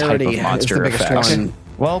of the type of monster is the biggest affects. one.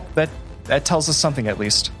 Well, that tells us something at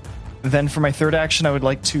least. Then for my third action, I would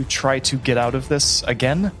like to try to get out of this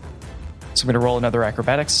again. So I'm going to roll another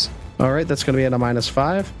acrobatics. All right, that's going to be at a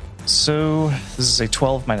 -5. So this is a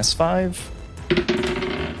 12 minus 5.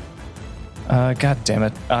 God damn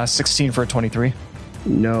it. 16 for a 23.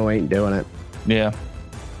 No, ain't doing it. Yeah.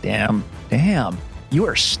 Damn. You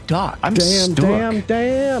are stuck. I'm stuck.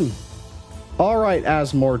 Damn. All right,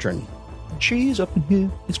 Asmordran. Cheese up in here.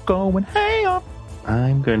 It's going hey up.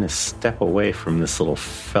 I'm going to step away from this little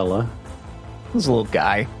fella. This little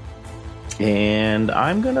guy. And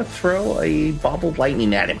I'm going to throw a bobbled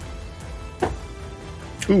lightning at him.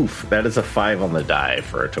 Oof, that is a 5 on the die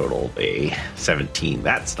for a total of a 17.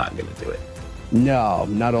 That's not going to do it. No,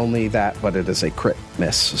 not only that, but it is a crit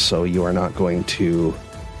miss, so you are not going to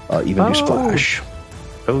even do splash.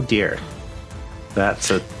 Oh dear.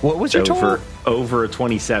 That's a what was your total? Over a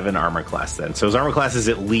 27 armor class then. So his armor class is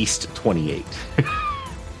at least 28.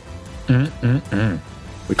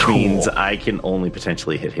 Which means I can only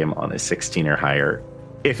potentially hit him on a 16 or higher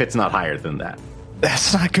if it's not higher than that.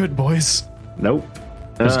 That's not good, boys. Nope.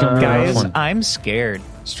 It's gonna be a rough Guys, one. I'm scared.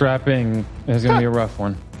 Strapping is going to be a rough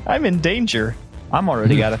one. I'm in danger. I'm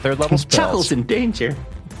already got a 3rd level spell. Chuckles in danger.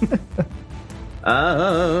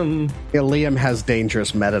 Liam has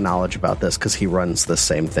dangerous meta knowledge about this because he runs the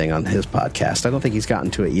same thing on his podcast. I don't think he's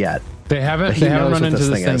gotten to it yet. They haven't He knows run what into this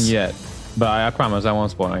this thing thing is. yet, but I promise I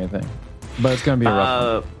won't spoil anything. But it's going to be a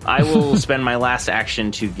rough one. I will spend my last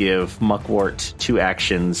action to give Muckwort 2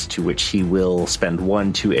 actions, to which he will spend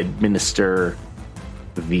 1 to administer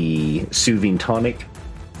the soothing tonic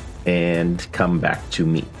and come back to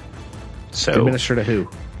me. So administer to who?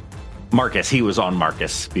 Marcus. He was on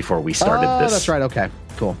Marcus before we started this. That's right. Okay,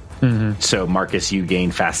 cool. Mm-hmm. So Marcus, you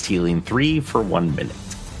gain fast healing 3 for 1 minute.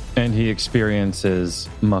 And he experiences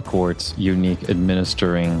Muckwort's unique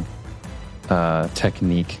administering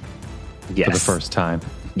technique Yes. for the first time.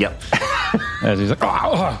 Yep. As he's like,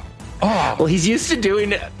 oh. Well, he's used to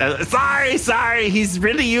doing it. Sorry. He's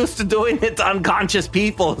really used to doing it to unconscious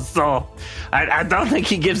people. So I don't think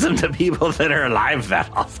he gives them to people that are alive that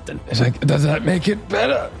often. He's like, does that make it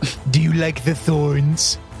better? Do you like the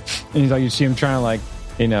thorns? And he's like, you see him trying to like,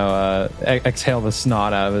 exhale the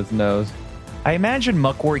snot out of his nose. I imagine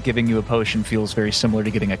Muckwort giving you a potion feels very similar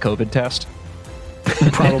to getting a COVID test.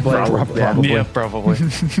 Probably. Yeah, probably.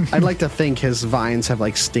 I'd like to think his vines have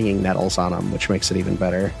like stinging nettles on them, which makes it even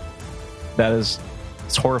better. It's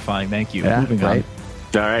horrifying. Thank you. Yeah, Moving right.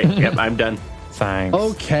 All right. Yep, I'm done. Thanks.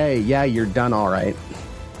 Okay, yeah, you're done all right.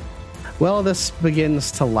 Well, this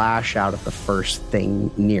begins to lash out at the first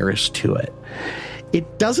thing nearest to it.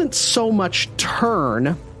 It doesn't so much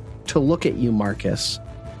turn to look at you, Marcus,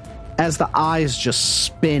 as the eyes just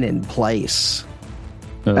spin in place.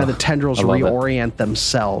 Ugh, And the tendrils I love it. reorient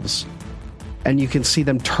themselves. And you can see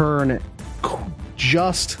them turn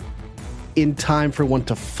just in time for one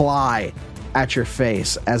to fly at your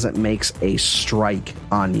face as it makes a strike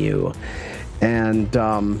on you. And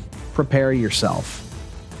prepare yourself.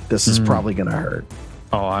 This is probably going to hurt.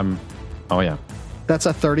 Oh, yeah. That's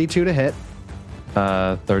a 32 to hit.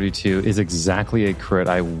 32 is exactly a crit.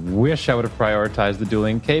 I wish I would have prioritized the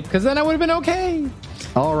dueling cape, because then I would have been okay.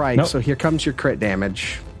 All right, Nope. so here comes your crit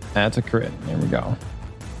damage. That's a crit. There we go.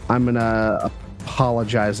 I'm going to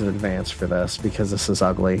apologize in advance for this because this is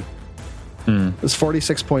ugly. There's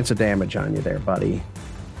 46 points of damage on you there, buddy.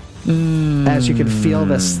 As you can feel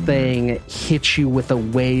this thing hit you with a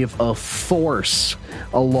wave of force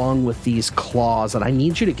along with these claws, and I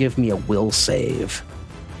need you to give me a will save.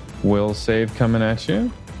 Will save coming at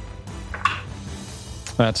you.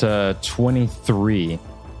 That's a 23.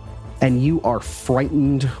 And you are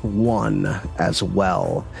frightened one as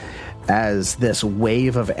well, as this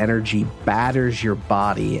wave of energy batters your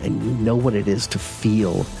body, and you know what it is to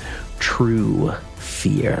feel true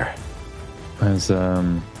fear. As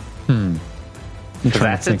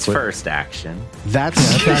That's its first action. That's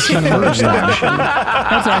action first action.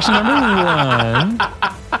 That's action number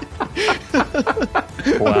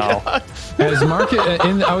 1. Wow. As Marcus,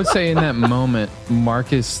 I would say in that moment,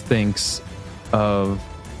 Marcus thinks of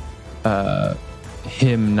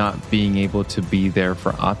him not being able to be there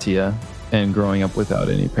for Atia and growing up without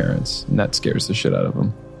any parents, and that scares the shit out of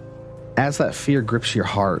him. As that fear grips your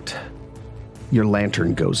heart, your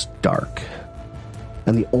lantern goes dark.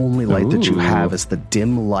 And the only light that you have is the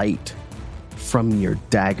dim light from your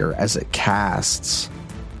dagger as it casts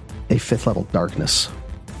a 5th level darkness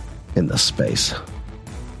in the space.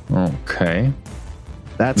 Okay.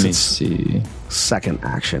 That's Let me its see. second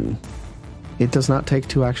action. It does not take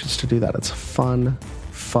 2 actions to do that. It's fun.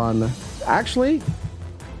 Actually,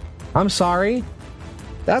 I'm sorry.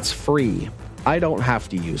 That's free. I don't have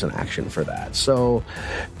to use an action for that. So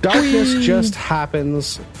darkness just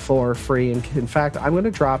happens for free. And in fact, I'm going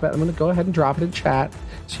to drop it. I'm going to go ahead and drop it in chat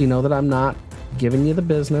so you know that I'm not giving you the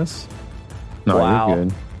business. No, Wow. you're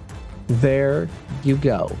good. There you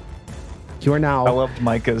go. You are now I loved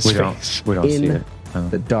Micah's We face. don't see in it. Oh.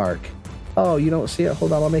 the dark. Oh, you don't see it?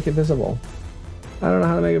 Hold on, I'll make it visible. I don't know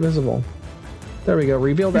how to make it visible. There we go.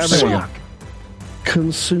 Reveal to everyone.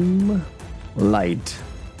 Consume light.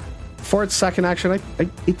 For its second action,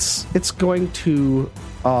 it's going to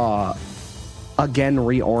again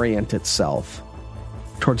reorient itself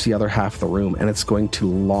towards the other half of the room, and it's going to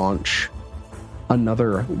launch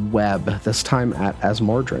another web, this time at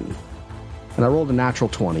Asmordran. And I rolled a natural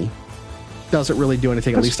 20. Doesn't really do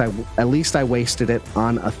anything. At least I wasted it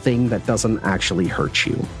on a thing that doesn't actually hurt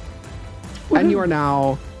you. And you are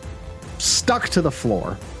now stuck to the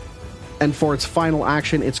floor. And for its final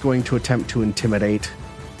action, it's going to attempt to intimidate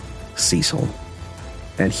Cecil.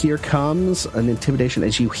 And here comes an intimidation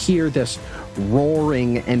as you hear this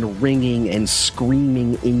roaring and ringing and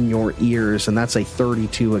screaming in your ears, and that's a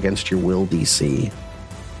 32 against your will DC.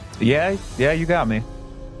 Yeah, you got me.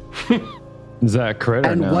 Is that a crit or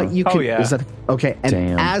And no? what you can yeah. is that okay? And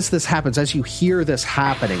Damn. as this happens, as you hear this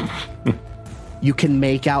happening, you can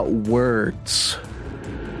make out words.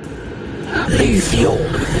 Leave you,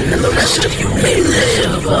 and the rest of you may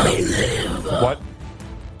live. What?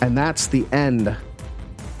 And that's the end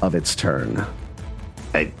of its turn.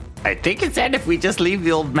 I think it said if we just leave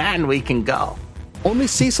the old man, we can go. Only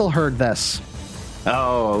Cecil heard this.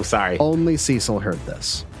 Oh, sorry. Only Cecil heard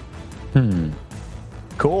this.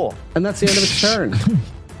 Cool. And that's the end of its turn.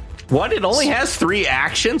 What? It only has 3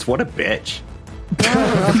 actions? What a bitch.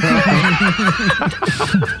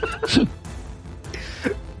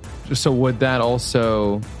 So would that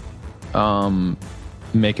also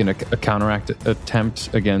make a counteract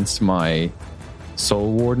attempt against my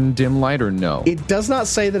Soul Warden dim light, or no? It does not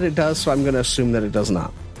say that it does, so I'm going to assume that it does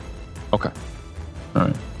not. Okay. All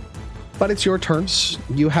right. But it's your turn.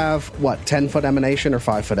 You have, 10-foot emanation or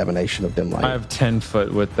 5-foot emanation of dim light? I have 10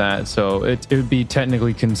 foot with that, so it would be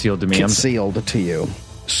technically concealed to me. Concealed to you.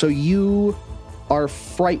 So you are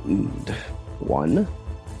frightened. 1.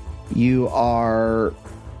 You are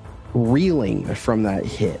reeling from that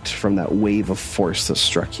hit, from that wave of force that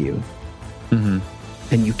struck you. Mm-hmm.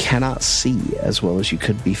 And you cannot see as well as you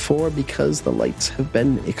could before because the lights have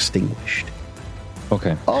been extinguished.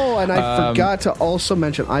 Okay. Oh, and I forgot to also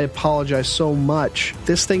mention, I apologize so much.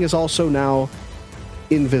 This thing is also now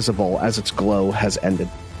invisible as its glow has ended.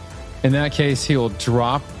 In that case, he will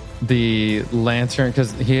drop the lantern,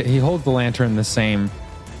 because he holds the lantern in the same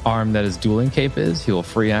arm that his dueling cape is. He will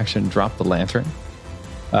free action drop the lantern.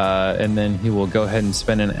 And then he will go ahead and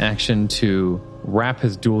spend an action to wrap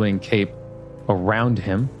his dueling cape around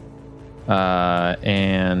him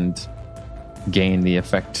and gain the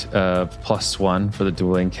effect of +1 for the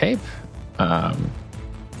dueling cape.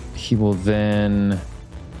 He will then,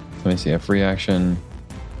 let me see, a free action,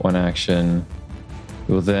 1 action.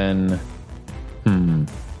 He will then,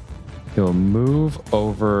 he'll move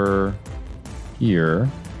over here.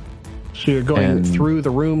 So you're going through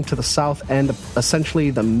the room to the south end,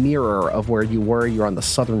 essentially the mirror of where you were. You're on the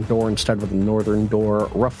southern door instead of the northern door,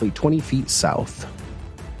 roughly 20 feet south.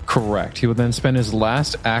 Correct. He will then spend his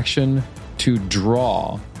last action to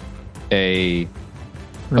draw a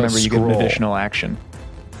Remember, you get an scroll. additional action.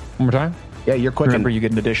 One more time? Yeah, you're quickened. Remember, you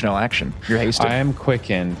get an additional action. You're hasted. I am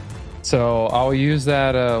quickened. So I'll use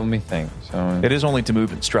that, let me think. So It is only to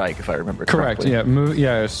move and strike, if I remember correct. correctly. Yeah, move.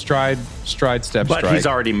 Yeah, stride, step, But strike. he's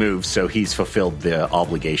already moved, so he's fulfilled the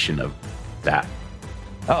obligation of that.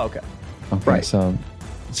 Oh, okay. Okay, Right. So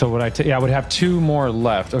would I? I would have 2 more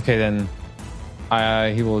left. Okay, then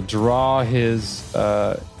he will draw his.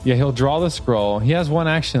 He'll draw the scroll. He has 1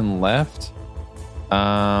 action left.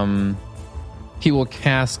 He will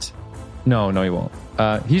cast. No, he won't.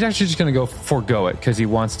 He's actually just going to go forgo it because he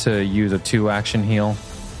wants to use a 2-action heal.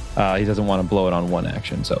 He doesn't want to blow it on 1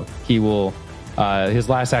 action, so he will. His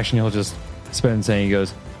last action, he'll just spend saying, he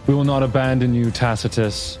goes, "We will not abandon you,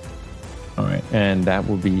 Tacitus." All right, and that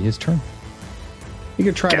will be his turn. You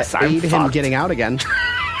could try Guess to I'm aid him fucked. getting out again.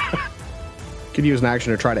 Could use an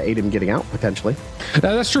action to try to aid him getting out, potentially.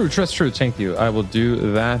 That's true. That's true. Thank you. I will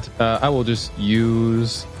do that. I will just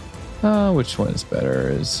use. Which one is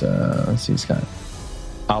better? Let's see, Scott.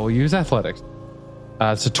 I will use athletics.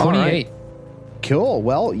 It's a 28. All right. Cool.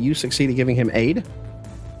 Well, you succeeded giving him aid.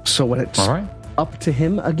 So when it's All right. up to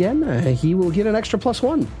him again, he will get an extra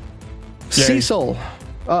 +1. Cecil.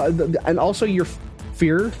 And also your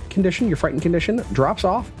fear condition, your frightened condition, drops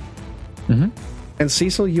off. Mm-hmm. And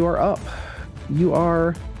Cecil, you are up. You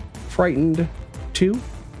are frightened 2.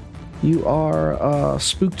 You are a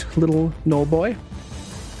spooked little Knoll boy.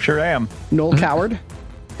 Sure am. Knoll coward.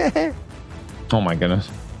 Oh my goodness.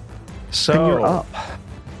 So And you're up.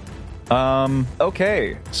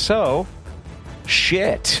 Okay. So,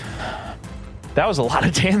 shit. That was a lot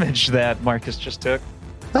of damage that Marcus just took.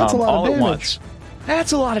 That's a lot all of damage. at once.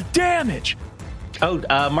 That's a lot of damage.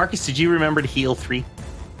 Oh, Marcus, did you remember to heal 3?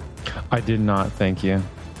 I did not. Thank you.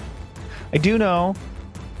 I do know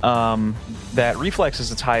that reflex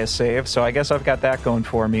is its highest save, so I guess I've got that going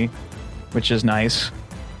for me, which is nice.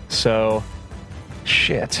 So,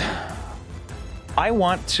 shit. I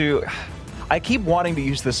keep wanting to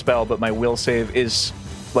use this spell, but my will save is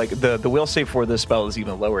like the will save for this spell is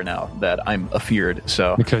even lower now that I'm afeared.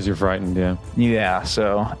 So Because you're frightened, yeah. yeah,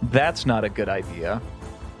 so that's not a good idea.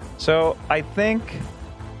 So I think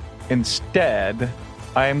instead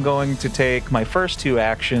I'm going to take my first 2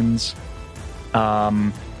 actions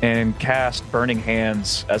and cast Burning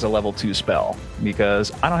Hands as a level 2 spell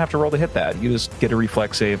because I don't have to roll to hit that. You just get a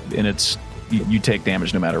reflex save and you take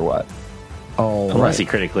damage no matter what. Oh, Unless he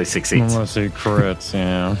critically succeeds. Unless he crits,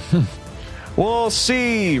 yeah. We'll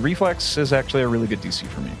see. Reflex is actually a really good DC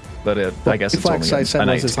for me, but I guess Reflex, it's only I said,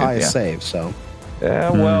 a was his 19, highest yeah. save, so.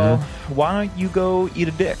 Well, why don't you go eat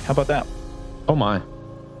a dick? How about that? Oh my.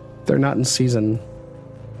 They're not in season.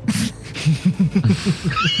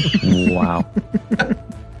 Wow.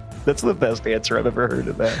 That's the best answer I've ever heard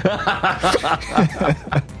of that.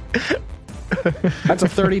 That's a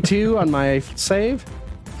 32 on my save.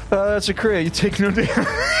 That's a crit. You take no damage.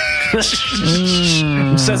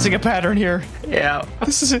 I'm sensing a pattern here. Yeah.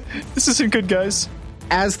 This isn't good, guys.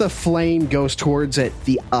 As the flame goes towards it,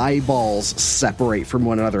 the eyeballs separate from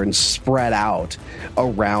one another and spread out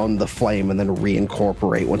around the flame and then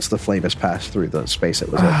reincorporate once the flame has passed through the space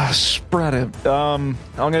it was in. Spread it. I'm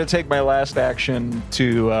going to take my last action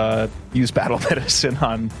to use battle medicine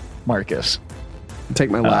on Marcus. Take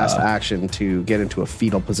my last action to get into a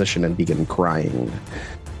fetal position and begin crying.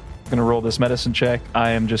 I'm going to roll this medicine check. I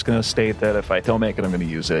am just going to state that if I don't make it, I'm going to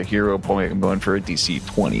use a hero point. I'm going for a DC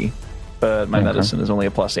 20. But my medicine is only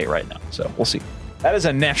a +8 right now, so we'll see. That is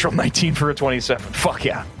a natural 19 for a 27. Fuck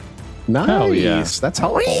yeah. Nice. Hell yeah. That's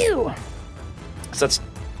helpful. So that's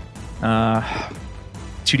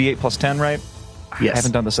 2d8 plus 10, right? Yes. I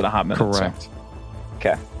haven't done this in a hot minute. Correct. So.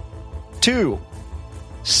 Okay. 2,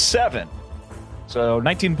 7. So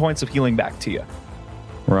 19 points of healing back to you.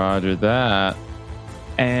 Roger that.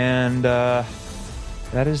 And that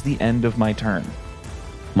is the end of my turn.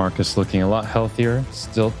 Marcus looking a lot healthier.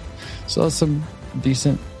 Still has some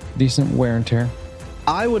decent wear and tear.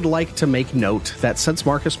 I would like to make note that since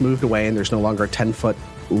Marcus moved away and there's no longer a 10-foot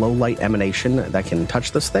low-light emanation that can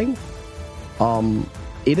touch this thing,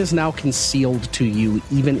 it is now concealed to you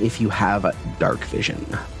even if you have dark vision.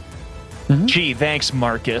 Mm-hmm. Gee, thanks,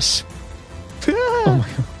 Marcus. Oh my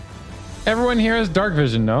God. Everyone here has dark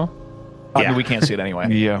vision, no? I mean, we can't see it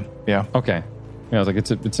anyway. Yeah. Okay. Yeah, I was like,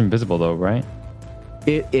 it's invisible though, right?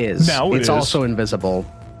 It is. Now it's is. also invisible,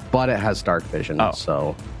 but it has dark vision. Oh.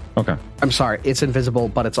 So, Okay. I'm sorry, it's invisible,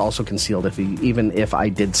 but it's also concealed. Even if I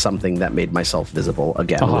did something that made myself visible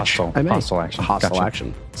again, A which hostile- I may. hostile action. A hostile Gotcha.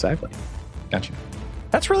 action. Exactly. Gotcha.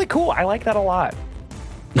 That's really cool. I like that a lot.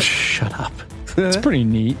 Shut up. It's pretty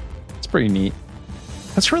neat.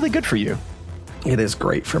 That's really good for you. It is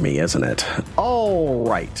great for me, isn't it? All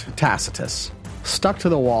right, Tacitus, stuck to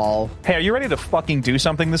the wall. Hey, are you ready to fucking do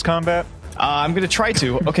something this combat? I'm going to try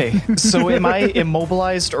to. Okay, so am I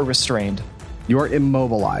immobilized or restrained? You are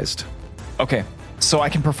immobilized. Okay, so I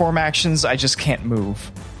can perform actions, I just can't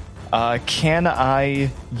move. Can I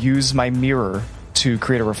use my mirror to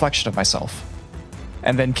create a reflection of myself?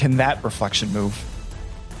 And then can that reflection move?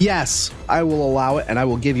 Yes, I will allow it, and I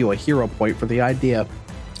will give you a hero point for the idea.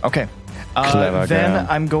 Okay. Clever Then girl.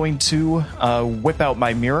 I'm going to whip out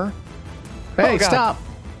my mirror. Hey, Oh, God.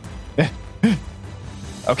 stop.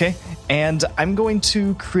 Okay. And I'm going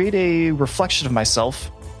to create a reflection of myself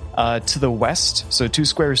to the west. So 2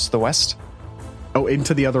 squares to the west. Oh,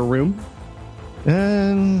 into the other room?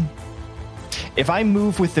 If I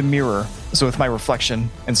move with the mirror, so with my reflection,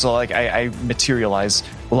 and so like I materialize,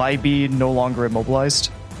 will I be no longer immobilized?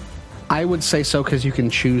 I would say so, because you can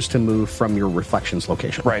choose to move from your reflections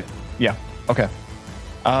location. Right. Yeah. Okay.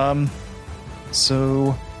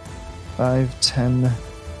 So 5, 10,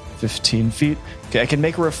 15 feet. Okay, I can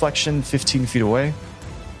make a reflection 15 feet away.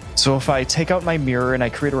 So if I take out my mirror and I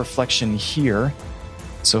create a reflection here,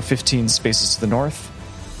 so 15 spaces to the north,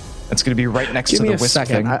 it's going to be right next Give to me the a wisp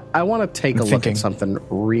second. thing. I want to take I'm a look thinking. at something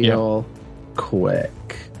real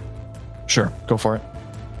quick. Sure, go for it.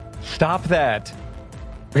 Stop that.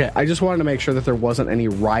 Okay, I just wanted to make sure that there wasn't any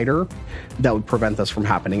rider that would prevent this from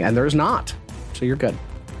happening, and there's not. So you're good.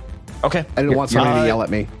 Okay. I didn't want somebody to yell at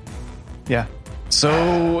me. Yeah.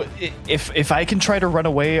 So if I can try to run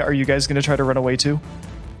away, are you guys going to try to run away too?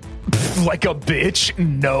 Like a bitch?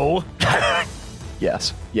 No.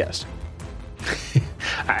 Yes.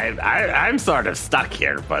 I'm sort of stuck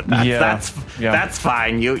here, but that's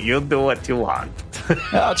fine. You do what you want.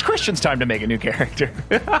 It's Christian's time to make a new character.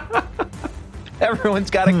 Everyone's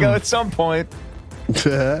got to go at some point. It's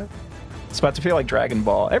about to feel like Dragon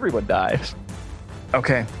Ball. Everyone dies.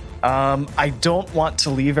 Okay. I don't want to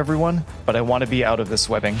leave everyone, but I want to be out of this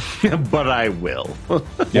webbing. But I will.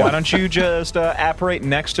 Why don't you just apparate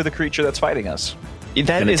next to the creature that's fighting us?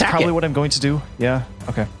 That And is attack probably it. what I'm going to do. Yeah.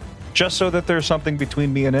 Okay. Just so that there's something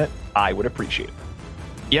between me and it, I would appreciate it.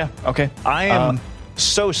 Yeah. Okay. I am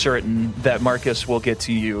so certain that Marcus will get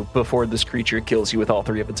to you before this creature kills you with all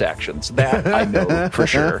 3 of its actions. That I know for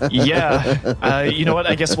sure. Yeah. You know what?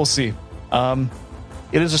 I guess we'll see.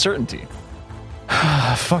 It is a certainty.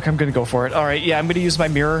 Fuck, I'm going to go for it. All right. Yeah, I'm going to use my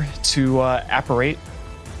mirror to apparate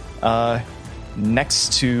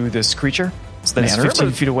next to this creature. So that it's Man,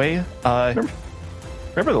 15 feet away.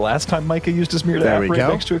 Remember the last time Micah used his mirror to There we apparate go.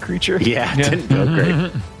 next to a creature? Yeah, it didn't go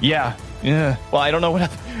great. Yeah. Well, I don't know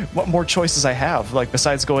what more choices I have, like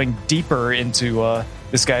besides going deeper into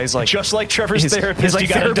this guy's like Just like Trevor's his therapist, like you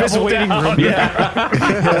gotta therapist double waiting down. room.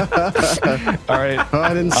 Yeah. All right. Oh, I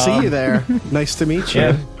didn't see you there. Nice to meet you.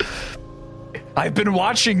 Yeah. I've been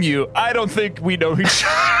watching you. I don't think we know each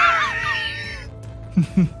other.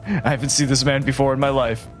 I haven't seen this man before in my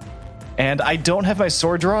life, and I don't have my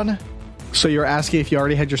sword drawn. So you're asking if you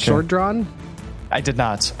already had your sword drawn? I did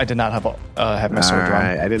not have my sword All drawn.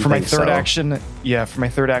 right, I didn't for my think third so. action. Yeah, for my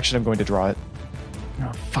third action, I'm going to draw it.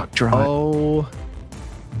 Oh, fuck, draw it. Oh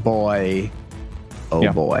boy. Oh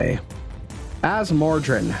Yeah. boy. As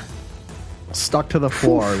Mordrin stuck to the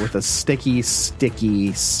floor with a sticky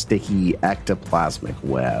ectoplasmic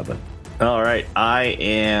web. All right,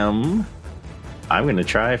 I'm going to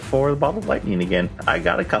try for the Ball of Lightning again. I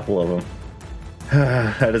got a couple of them.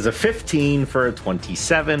 That is a 15 for a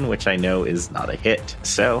 27, which I know is not a hit.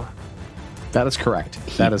 So That is correct.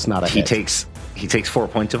 That is not a hit. He takes 4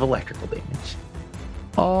 points of electrical damage.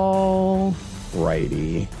 All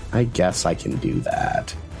righty. I guess I can do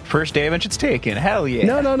that. First damage it's taken. Hell yeah.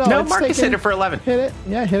 No. No, it's Marcus taken- hit it for 11. Hit it.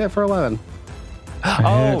 Yeah, hit it for 11.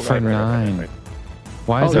 I hit it for 9.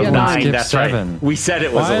 Why is Oh, yeah, everyone 9, skip that's 7? right. We said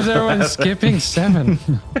it was Why is 11. everyone skipping 7?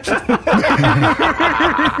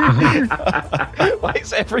 Why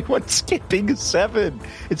is everyone skipping 7?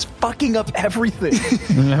 It's fucking up everything.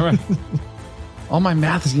 All my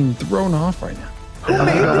math is getting thrown off right now. Who I'm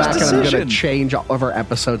made going to go this back and I'm going to decision? change all of our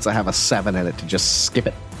episodes that have a 7 in it to just skip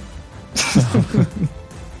it.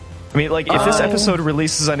 I mean, like if this episode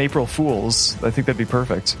releases on April Fools, I think that'd be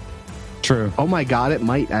perfect. True. Oh my god, it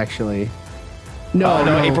might actually. No, Oh,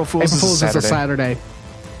 no, April Fool's is a is a Saturday.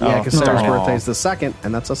 Yeah, because Oh. Sarah's Aw. birthday's the 2nd,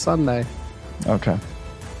 and that's a Sunday. Okay.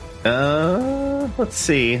 Let's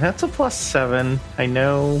see. That's a +7. I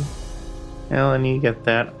know. Ellen, you get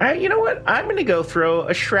that. All right, you know what? I'm going to go throw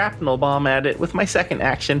a shrapnel bomb at it with my second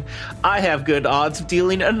action. I have good odds of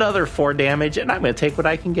dealing another 4 damage, and I'm going to take what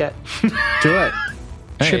I can get. Do it.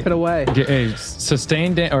 Hey, Chip it away.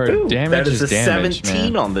 Sustained Ooh, damage that is a damage,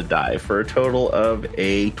 17 man. on the die for a total of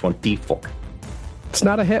a 24. It's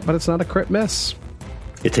not a hit, but it's not a crit miss.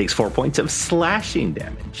 It takes 4 points of slashing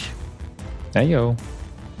damage. Hey, yo.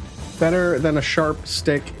 Better than a sharp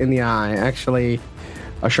stick in the eye. Actually,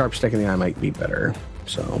 a sharp stick in the eye might be better.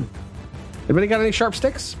 So, anybody got any sharp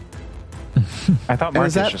sticks? I thought And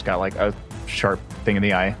Marcus is that- just got like a sharp thing in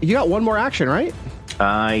the eye. You got one more action, right?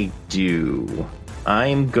 I do.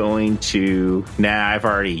 I'm going to. Nah, I've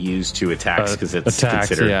already used 2 attacks because it's attacks,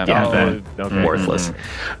 considered yeah. worthless.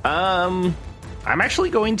 I'm actually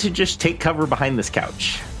going to just take cover behind this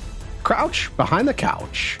couch. Crouch behind the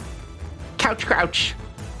couch. Couch. Crouch.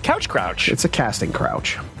 It's a casting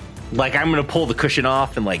crouch. Like I'm going to pull the cushion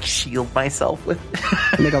off and like shield myself with.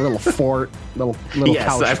 Make a little fort, little Yes,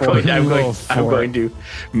 couch I'm fort. going to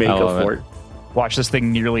make I a love it. fort. Watch this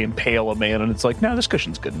thing nearly impale a man, and it's like, no, this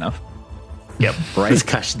cushion's good enough. Yep, Right.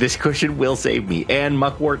 This cushion will save me. And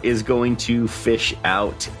Muckwort is going to fish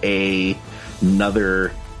out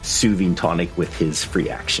another soothing tonic with his free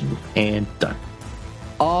action, and done.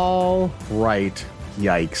 All right.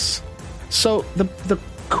 Yikes. So the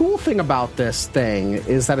cool thing about this thing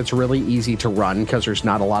is that it's really easy to run because there's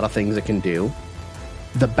not a lot of things it can do.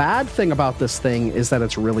 The bad thing about this thing is that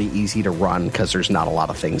it's really easy to run because there's not a lot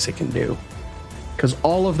of things it can do. Because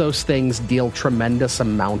all of those things deal tremendous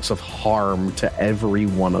amounts of harm to every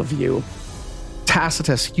one of you.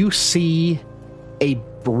 Tacitus, you see a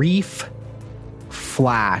brief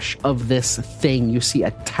flash of this thing. You see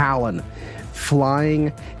a talon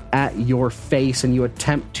flying at your face, and you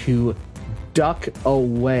attempt to duck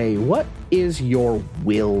away. What is your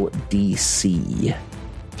will DC?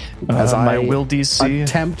 My will DC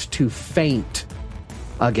attempt to feint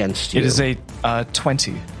against you. It is a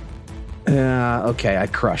 20. Okay, I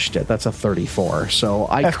crushed it. That's a 34. So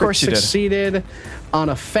I Of course you did. succeeded on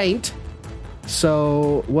a feint.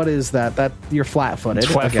 So what is that? That you're flat-footed.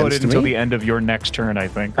 Flat-footed against until me. the end of your next turn, I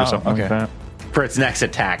think, or Oh, something okay. like that. For its next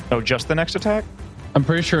attack. Oh, just the next attack? I'm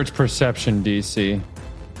pretty sure it's perception DC.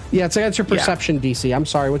 Yeah, it's against your perception DC. I'm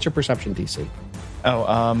sorry. What's your perception DC?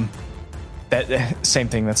 Oh, that same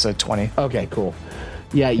thing. That's a 20. Okay, cool.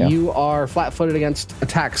 Yeah, you are flat-footed against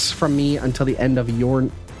attacks from me until the end of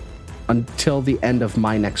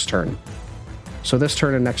my next turn. So this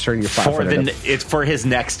turn and next turn, you're flat-footed. It's for his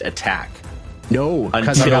next attack. No,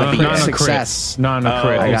 because I Until got a the crit end. success. Not a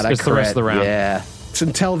crit. I got a it's crit. the rest of the round. Yeah, it's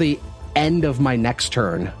until the end of my next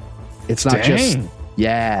turn. It's not Dang.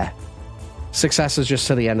 just success is just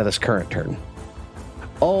to the end of this current turn.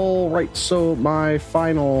 All right, so my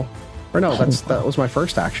final Or no, that was my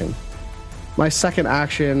first action. My second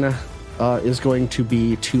action is going to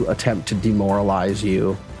be to attempt to demoralize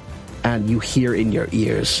you, and you hear in your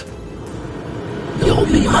ears, "You'll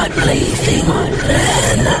be my plaything,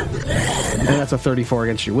 then." And that's a 34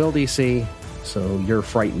 against your will DC, so you're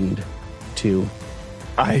frightened too.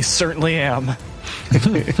 I certainly am.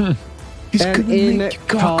 He's and in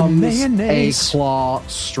comes a claw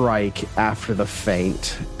strike after the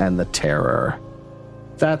feint and the terror.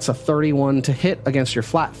 That's a 31 to hit against your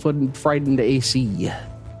flat-footed, frightened AC.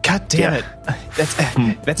 God damn it!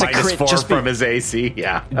 That's a crit just from his AC.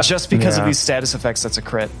 Yeah, just because of these status effects, that's a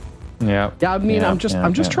crit. Yeah. I mean, I'm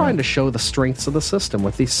just trying to show the strengths of the system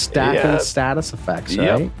with these stacking status effects,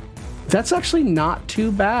 right? Yep. That's actually not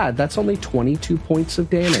too bad. That's only 22 points of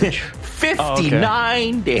damage.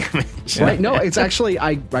 59 damage. Right? No, it's actually,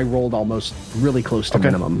 I rolled almost really close to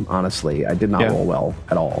minimum, honestly. I did not roll well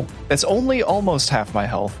at all. It's only almost half my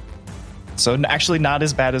health. So actually not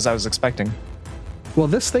as bad as I was expecting. Well,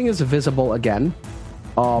 this thing is visible again,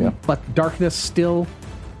 but darkness still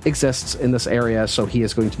exists in this area, so he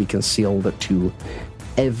is going to be concealed to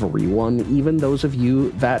everyone, even those of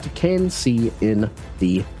you that can see in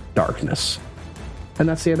the darkness. And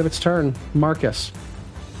that's the end of its turn. Marcus.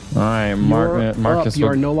 All right, Marcus. You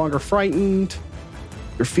are no longer frightened.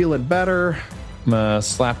 You're feeling better. I'm going to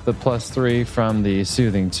slap the +3 from the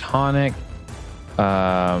Soothing Tonic.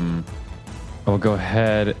 I'll go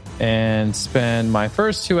ahead and spend my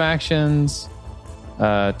first 2 actions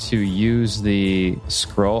to use the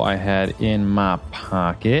scroll I had in my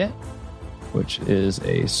pocket, which is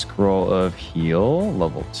a Scroll of Heal,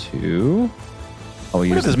 level 2. I'll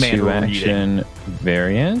use the 2-action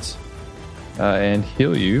variant and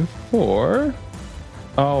heal you for...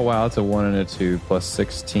 Oh, wow, it's a 1 and a 2 plus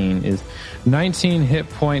 16 is 19 hit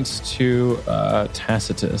points to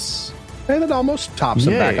Tacitus. Hey, that almost tops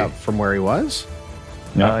him back up from where he was.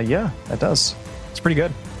 Yeah, that does. It's pretty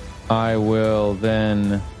good. I will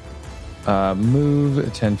then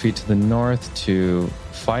move 10 feet to the north to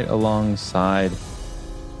fight alongside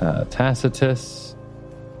Tacitus.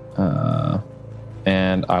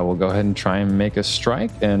 And I will go ahead and try and make a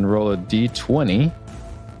strike and roll a d20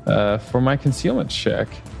 for my concealment check.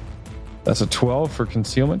 That's a 12 for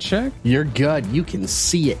concealment check. You're good. You can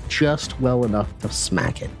see it just well enough to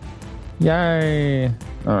smack it. Yay.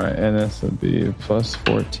 All right, and this would be plus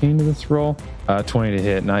 14 to this roll. 20 to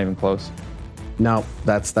hit, not even close. No,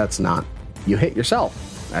 that's not. You hit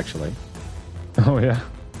yourself, actually. Oh, yeah.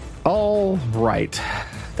 All right.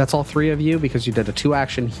 That's all 3 of you because you did a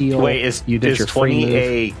 2-action heal. Wait, is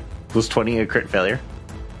 20 was 20 a crit failure?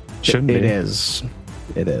 Shouldn't be. It is.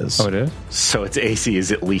 It is. Oh, it is? So its AC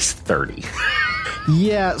is at least 30.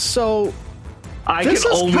 Yeah, so... I can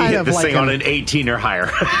only hit this thing on an 18 or higher.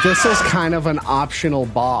 This is kind of an optional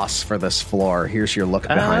boss for this floor. Here's your look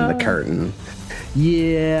behind the curtain.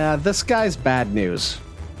 Yeah, this guy's bad news.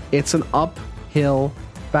 It's an uphill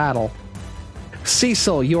battle.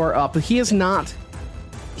 Cecil, you are up. He is not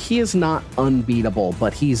unbeatable,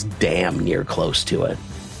 but he's damn near close to it.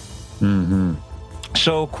 Mm-hmm.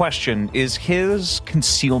 So, question, is his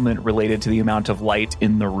concealment related to the amount of light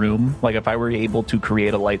in the room? Like, if I were able to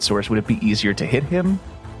create a light source, would it be easier to hit him?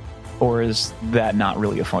 Or is that not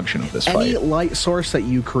really a function of this fight? Any light source that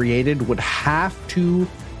you created would have to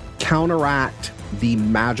counteract the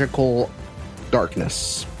magical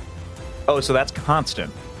darkness. Oh, so that's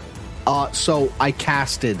constant. So I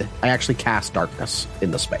actually cast darkness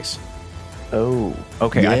in the space. Oh,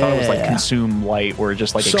 okay. Yeah. I thought it was like consume light or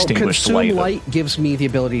just like extinguish light. Consume light gives me the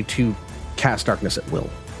ability to cast darkness at will,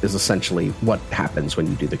 is essentially what happens when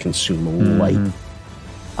you do the consume light.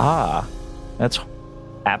 Ah, that's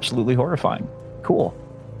absolutely horrifying. Cool.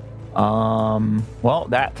 Well,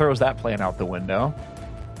 that throws that plan out the window.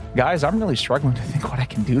 Guys, I'm really struggling to think what I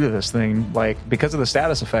can do to this thing. Like, because of the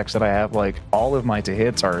status effects that I have, like, all of my to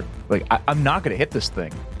hits are, like, I'm not going to hit this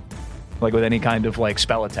thing. Like, with any kind of, like,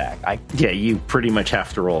 spell attack. Yeah, you pretty much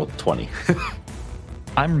have to roll 20.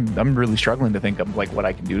 I'm really struggling to think of, like, what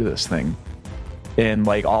I can do to this thing. And,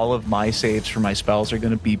 like, all of my saves for my spells are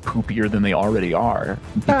going to be poopier than they already are.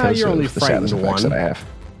 Because you're of only the status effects one that I have.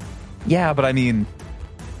 Yeah, but I mean,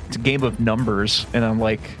 it's a game of numbers, and I'm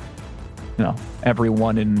like... every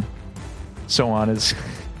 1 and so on is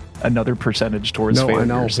another percentage towards failure. I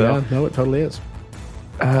know. So. Yeah, no, it totally is.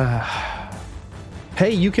 Hey,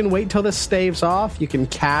 you can wait till this staves off. You can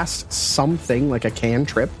cast something like a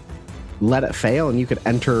cantrip, let it fail, and you could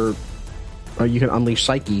enter, or you can unleash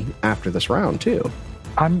Psyche after this round too.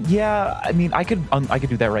 Yeah, I mean, I could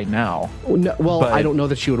do that right now. No, well, I don't know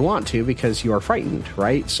that you would want to because you are frightened,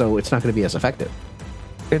 right? So it's not going to be as effective.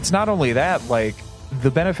 It's not only that, like, the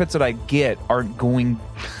benefits that I get aren't going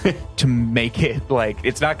to make it like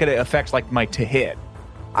it's not going to affect like my to hit.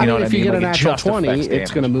 I mean, if you get like, a natural 20,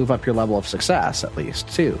 it's going to move up your level of success at least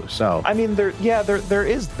too. So I mean, there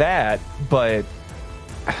is that, but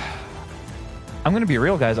I'm going to be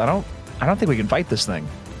real, guys. I don't think we can fight this thing.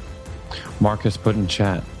 Marcus put in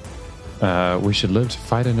chat, we should live to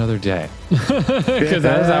fight another day. Because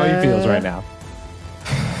that is how he feels right now.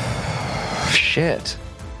 Shit.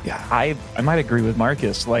 Yeah, I might agree with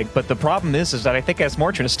Marcus. Like, but the problem is that I think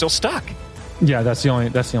Asmortran is still stuck. Yeah, that's the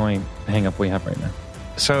only hang up we have right now.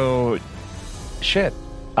 So, shit.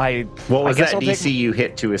 What was that DC you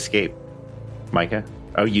hit to escape, Micah?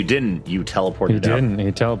 Oh, you didn't. You teleported out. He didn't.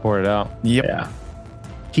 He teleported out. Yep. Yeah.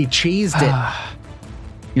 He cheesed it.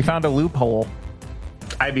 You found a loophole.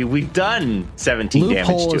 I mean, we've done 17 damage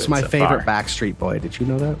to it. Loophole is my so favorite far. Backstreet Boy. Did you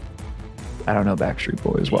know that? I don't know Backstreet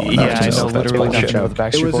Boys well. Yeah, I know literally bullshit. nothing about the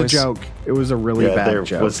Backstreet It was Boys. a joke. It was a really bad there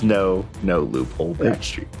joke. was no loophole.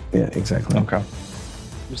 Backstreet. Yeah, exactly. Okay.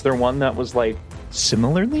 Was there one that was like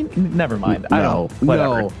similarly? Never mind. I don't know.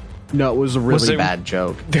 Whatever. No, it was a really there- bad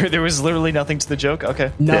joke. There was literally nothing to the joke.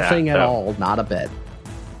 Okay. Nothing Yeah, at no. all. Not a bit.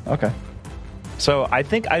 Okay. So I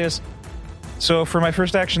think So for my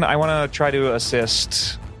first action, I want to try to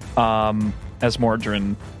assist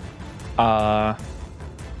Asmortran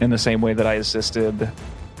in the same way that I assisted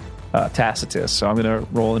Tacitus. So I'm going to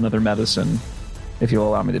roll another medicine, if you'll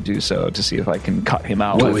allow me to do so, to see if I can cut him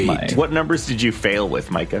out with my... What numbers did you fail with,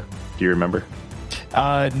 Micah? Do you remember?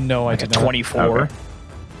 No, I Like a did not. 24. Okay.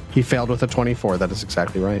 He failed with a 24. That is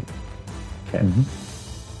exactly right. Okay.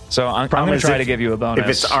 So I'm Problem going is to try if- to give you a bonus. If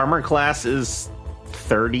its armor class is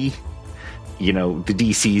 30, the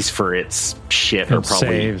DCs for its shit are It probably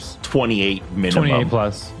saves. 28 minimum. 28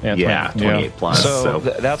 plus. Yeah, 28 plus. So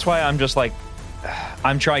So, that's why I'm just like,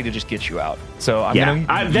 I'm trying to just get you out. So I'm going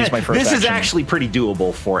to use my first this is action. actually pretty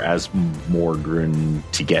doable for Asmortran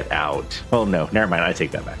to get out. Well, no, never mind. I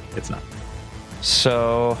take that back. It's not.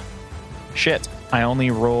 So, shit. I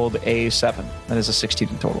only rolled a 7. That is a 16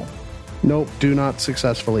 in total. Nope. Do not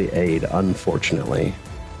successfully aid, unfortunately.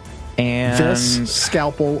 And This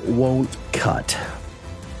scalpel won't cut.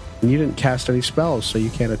 You didn't cast any spells, so you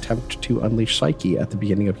can't attempt to unleash Psyche at the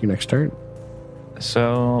beginning of your next turn.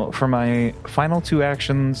 so for my final 2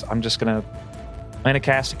 actions, I'm gonna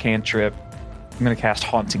cast a cantrip. I'm gonna cast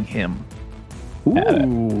Haunting Him.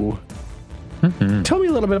 Ooh. Tell me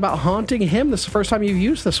a little bit about Haunting Him. This is the first time you've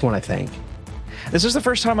used this one, I think. This is the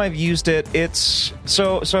first time I've used it. It's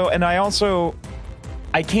and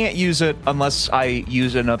I can't use it unless I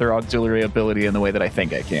use another auxiliary ability in the way that I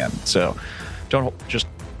think I can. So just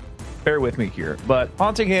bear with me here. But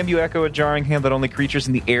Haunting Him, you echo a jarring hymn that only creatures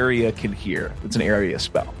in the area can hear. It's an area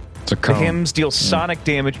spell. It's a The cone. hymns deal sonic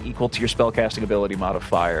damage equal to your spellcasting ability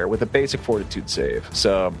modifier with a basic fortitude save.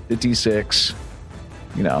 So the D6,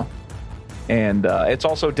 and it's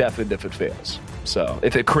also deafened if it fails. So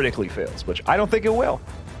if it critically fails, which I don't think it will.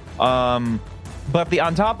 But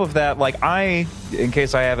on top of that, in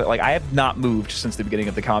case I have it, I have not moved since the beginning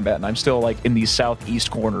of the combat, and I'm still in the southeast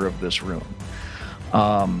corner of this room.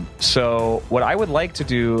 So what I would like to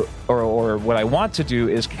do, or what I want to do,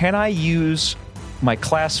 is can I use my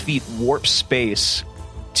class feat warp space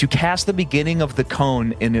to cast the beginning of the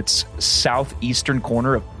cone in its southeastern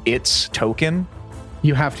corner of its token?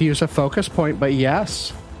 You have to use a focus point, but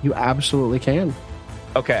yes, you absolutely can.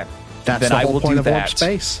 Okay. That's then the I whole will point do of warp that.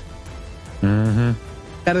 space. Mm-hmm.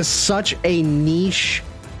 That is such a niche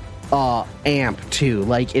amp,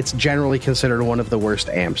 too. It's generally considered one of the worst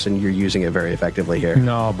amps, and you're using it very effectively here.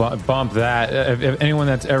 No, bump that. If anyone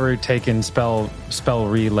that's ever taken spell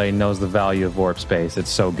relay knows the value of warp space. It's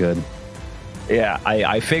so good. Yeah,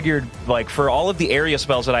 I figured, for all of the area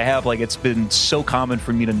spells that I have, it's been so common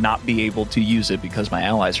for me to not be able to use it because my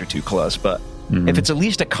allies are too close. But if it's at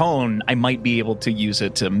least a cone, I might be able to use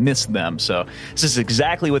it to miss them. So this is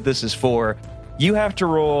exactly what this is for. You have to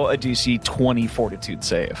roll a DC 20 fortitude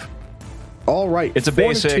save. All right. It's a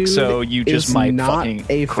basic, Fortitude so you just is might not fucking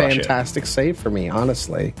a crush it. fantastic save for me,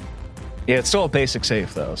 honestly. Yeah, it's still a basic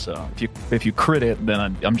save, though. So if you crit it,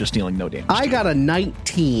 then I'm just dealing no damage. I got a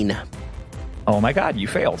 19, Oh my god, you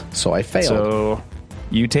failed. so I failed. So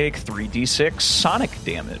you take 3d6 sonic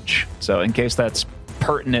damage. So in case that's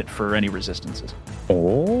pertinent for any resistances.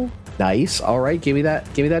 Oh, nice. All right, give me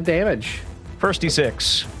that damage. First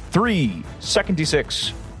d6, 3. Second d6,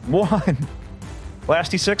 1.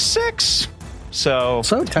 Last d6, 6. So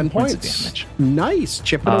 10 points. of damage. Nice.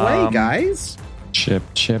 Chip it away, guys.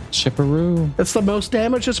 Chipperoo. That's the most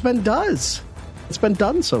damage it's been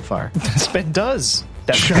done so far. Spin does.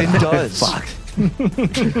 That spin does. Fuck.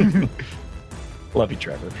 Love you,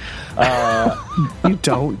 Trevor. You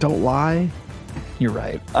don't lie. You're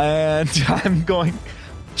right. And I'm going.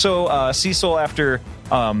 So Cecil, after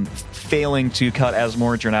failing to cut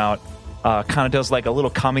Asmordran out, kind of does like a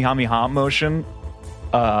little Kamehameha motion,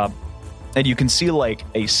 and you can see like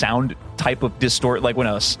a sound type of distort, like when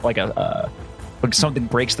like something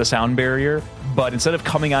breaks the sound barrier. But instead of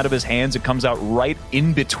coming out of his hands, it comes out right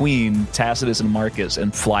in between Tacitus and Marcus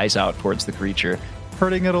and flies out towards the creature,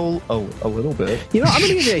 hurting it a little bit. You know, I'm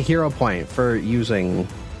going to give you a hero point for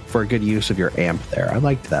a good use of your amp there. I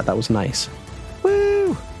liked that. That was nice.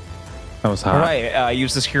 Woo! That was hot. All right, I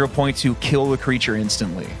use this hero point to kill the creature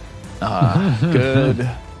instantly. Good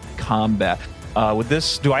combat. With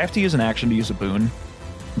this, do I have to use an action to use a boon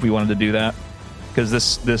if we wanted to do that? Because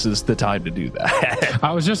this is the time to do that.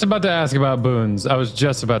 I was just about to ask about boons. I was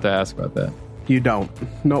just about to ask about that. You don't.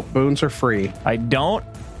 Nope, boons are free. I don't?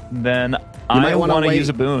 Then I want to use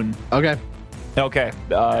a boon. Okay. Okay.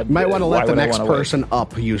 You might want to let the next person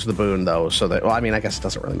up use the boon, though, so that, well, I mean, I guess it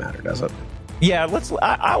doesn't really matter, does it? Yeah, I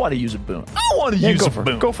want to use a boon. I want to use a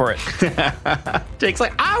boon. Go for it. Jake's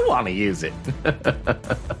like, I want to use it.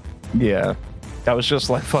 Yeah. I was just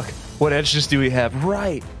like, fuck, what edges do we have?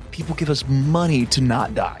 Right. People give us money to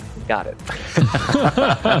not die. Got it.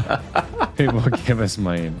 People give us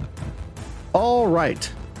money. All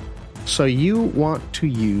right. So you want to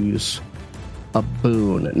use a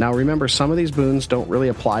boon. Now, remember, some of these boons don't really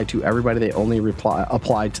apply to everybody. They only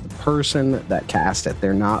apply to the person that cast it.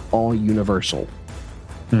 They're not all universal.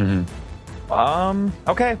 Mm-hmm.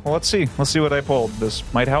 Okay. Well, let's see. Let's see what I pulled. This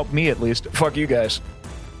might help me at least. Fuck you guys.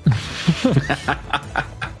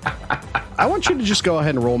 I want you to just go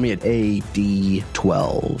ahead and roll me an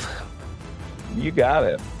D12. You got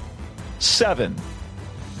it. 7.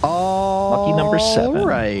 Lucky number 7.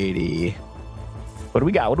 Alrighty. What do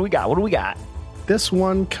we got? This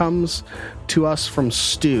one comes to us from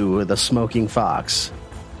Stu, the Smoking Fox,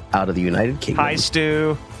 out of the United Kingdom. Hi,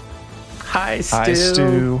 Stu. Hi, Stu. Hi,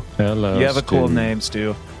 Stu. Hello. You have a cool Stu. name,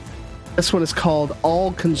 Stu. This one is called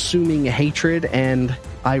All-Consuming Hatred, and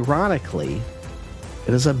ironically,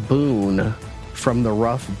 it is a boon from the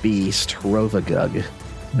rough beast, Rovagug.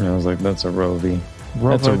 I was like, that's a Rovy.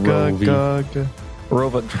 That's a Rovy.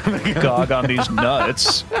 Rovagug on these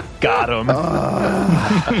nuts. Got him.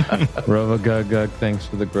 Rovagug, thanks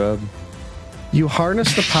for the grub. You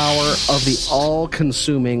harness the power of the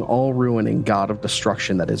all-consuming, all-ruining god of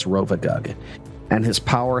destruction that is Rovagug, and his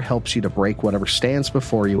power helps you to break whatever stands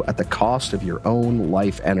before you at the cost of your own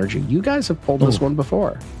life energy. You guys have pulled this one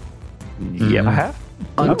before. Yeah, I have.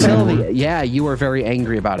 Until you were very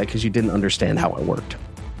angry about it because you didn't understand how it worked.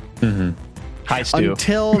 Mm-hmm. Hi, Stu.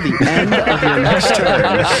 Until the end of your next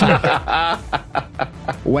turn.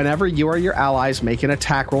 Whenever you or your allies make an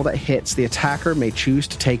attack roll that hits, the attacker may choose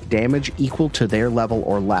to take damage equal to their level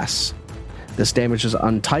or less. This damage is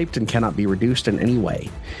untyped and cannot be reduced in any way.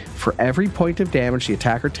 For every point of damage the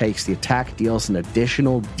attacker takes, the attack deals an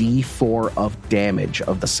additional D4 of damage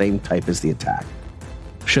of the same type as the attack.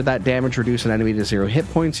 Should that damage reduce an enemy to 0 hit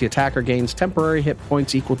points, the attacker gains temporary hit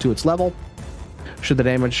points equal to its level. Should the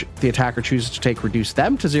damage the attacker chooses to take reduce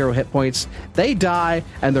them to 0 hit points, they die,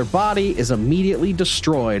 and their body is immediately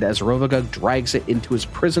destroyed as Rovagug drags it into his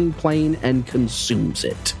prison plane and consumes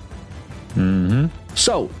it. Mm-hmm.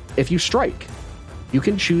 So, if you strike, you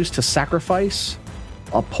can choose to sacrifice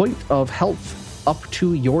a point of health up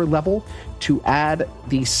to your level to add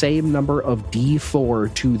the same number of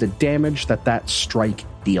D4 to the damage that strike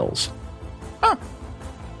deals.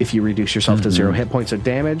 If you reduce yourself to 0 hit points of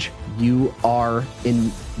damage, you are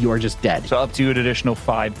just dead. So up to an additional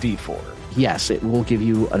 5d4. Yes, it will give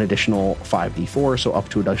you an additional 5d4, so up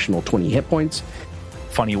to an additional 20 hit points.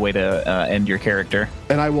 Funny way to end your character.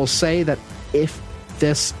 And I will say that if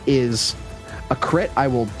this is a crit, I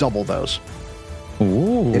will double those.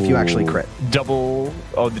 Ooh. If you actually crit. Double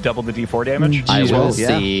the D4 damage? I will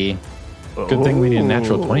Yeah. see. Good thing we need a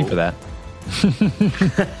natural 20 for that.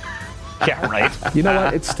 Yeah, right. You know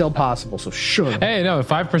what? It's still possible, so sure. Hey, no,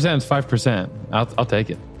 5% is 5%. I'll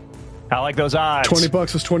take it. I like those odds.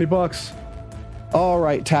 $20 is $20. All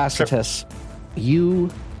right, Tacitus.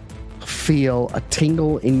 You feel a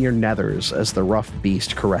tingle in your nethers as the rough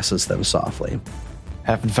beast caresses them softly.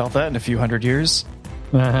 Haven't felt that in a few hundred years.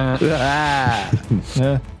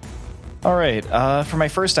 Uh-huh. All right. For my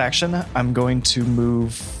first action, I'm going to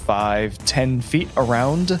move 5-10 feet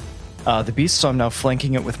around the beast, so I'm now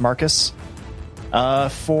flanking it with Marcus.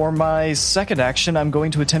 For my second action, I'm going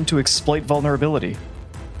to attempt to exploit vulnerability.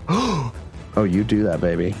 Oh, you do that,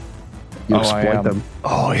 baby. You exploit them.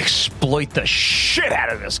 Oh, exploit the shit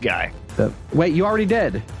out of this guy. Wait, you already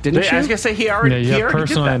did, didn't you? I was gonna say he already. Yeah, you have already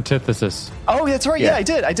personal did that. antithesis. Oh, that's right. Yeah, I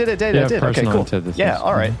did. I did. Okay, personal cool. antithesis. Yeah,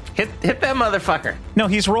 all right. Hit that motherfucker. No,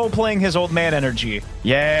 he's role playing his old man energy.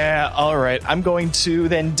 Yeah, all right. I'm going to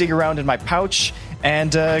then dig around in my pouch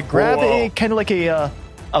and grab a kind of like a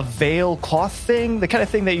veil cloth thing, the kind of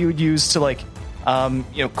thing that you would use to like,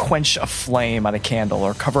 quench a flame on a candle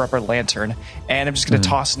or cover up a lantern. And I'm just going to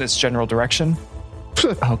toss in its general direction.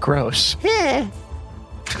 Oh, gross.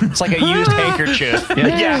 It's like a used handkerchief.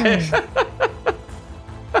 Yeah.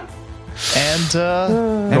 And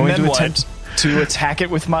going to attempt to attack it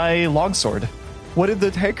with my longsword. What did the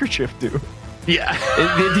handkerchief do? Yeah.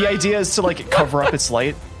 The idea is to like cover up its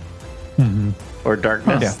light. Or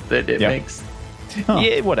darkness that it Yeah. makes.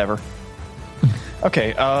 Yeah, whatever.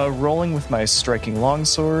 Okay, rolling with my striking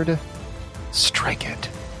longsword. Strike it.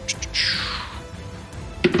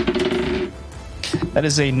 That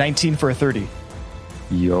is a 19 for a 30.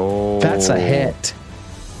 Yo. That's a hit.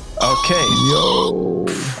 Okay. Yo.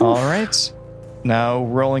 All right. Now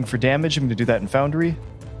rolling for damage. I'm going to do that in Foundry.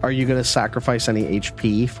 Are you going to sacrifice any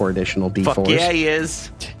HP for additional D4s? Fuck yeah, he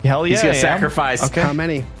is. Hell yeah, He's gonna I am. sacrifice. Okay. How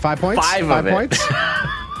many? 5 points? 5 points?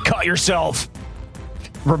 Cut yourself.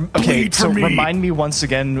 Okay, so remind me once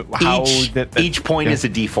again how each point is a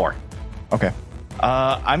D4. Okay.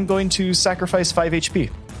 I'm going to sacrifice 5 HP.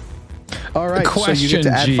 All right, so you get to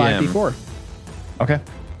add 5 D4. Okay.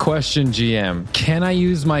 Question, GM. Can I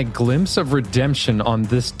use my Glimpse of Redemption on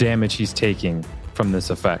this damage he's taking from this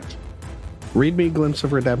effect? Read me Glimpse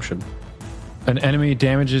of Redemption. An enemy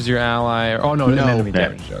damages your ally. An enemy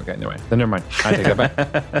damages you. Okay, anyway. Then never mind. I take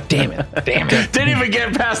that back. Damn it. Didn't even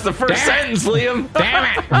get past the first sentence, Liam.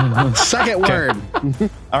 Damn it. Second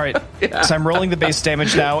word. All right. So I'm rolling the base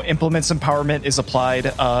damage now. Implements Empowerment is applied.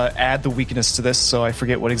 Add the weakness to this. So I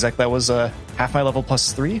forget what exactly that was. Half my level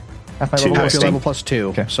plus 3? Half my level Half plus your 2? level plus 2.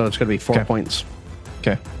 Okay. So it's going to be 4 points.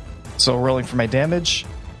 Okay. So rolling for my damage.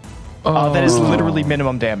 That is literally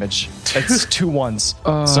minimum damage. It's 2 ones.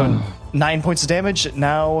 So 9 points of damage.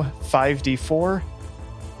 Now 5d4.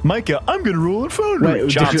 Micah, I'm going to roll it Foundry. Wait,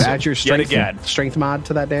 did you add your Yet strength mod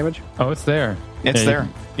to that damage? Oh, it's there. It's there.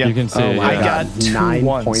 Yeah. You can see Oh it. my I God. got 2 9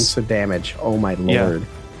 ones. points of damage. Oh my lord.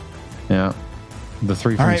 Yeah. The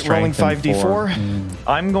 3 from All right, rolling strength and 5d4.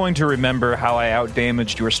 I'm going to remember how I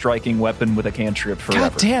outdamaged your striking weapon with a cantrip forever.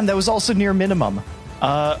 God damn, that was also near minimum.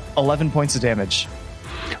 11 points of damage.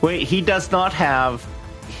 Wait, he does not have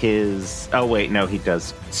his. Oh wait, no, he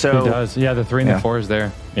does. So He does. Yeah, the 3 and the 4 is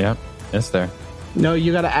there. Yeah, it's there. No,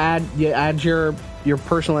 you got to add. You add your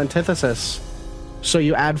personal antithesis, so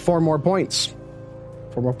you add 4 more points.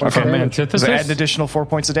 4 more points. Okay, of man. damage. Antithesis? So add an additional 4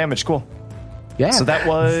 points of damage. Cool. Yeah. So that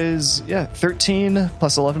was 13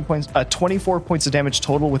 plus 11 points, 24 points of damage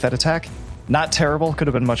total with that attack. Not terrible. Could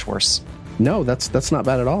have been much worse. No, that's not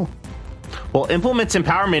bad at all. well, Implements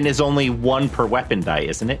Empowerment is only 1 per weapon die,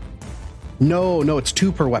 isn't it? No, it's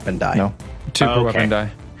 2 per weapon die. No. 2 per Okay. weapon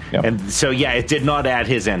die. Yep. And so yeah, it did not add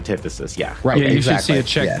his antithesis. Yeah. Right. Yeah, you exactly. should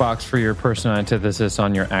see a Yeah. checkbox for your personal antithesis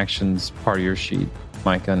on your actions part of your sheet,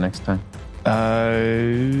 Micah, next time.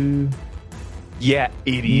 Yeah,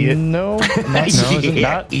 idiot. No, not seeing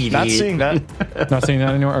that. Not seeing that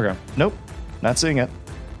anymore? Okay. Nope, not seeing it.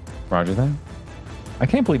 Roger that. I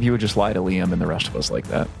can't believe you would just lie to Liam and the rest of us like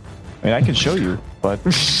that. I mean, I can show you, but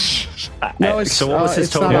No, it's, So what was his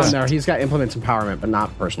it's total? not on there. He's got implements empowerment, but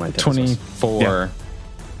not personal antithesis. 24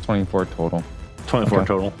 total. 24 Okay.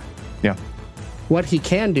 total. yeah. What he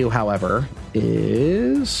can do, however,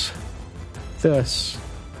 is this.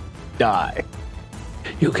 Die.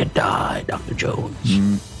 You can die, Dr. Jones.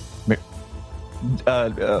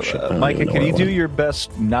 Micah, can you do your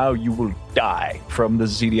best "Now You Will Die" from the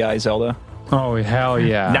ZDI Zelda? Oh, hell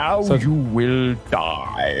yeah. Now So- you will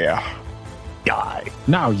die. Die.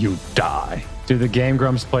 Now you die. Dude, the Game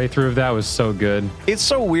Grumps playthrough of that was so good. It's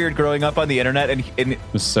so weird growing up on the internet and It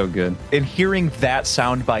was so good. hearing that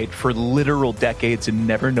soundbite for literal decades and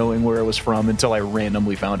never knowing where it was from until I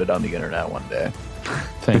randomly found it on the internet one day.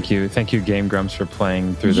 Thank you, Game Grumps, for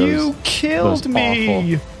playing through those. You killed those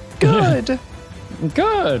me. awful- Good.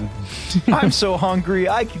 Good. I'm so hungry,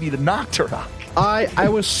 I can eat a Nocturok. I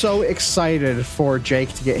was so excited for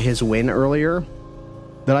Jake to get his win earlier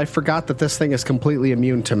that I forgot that this thing is completely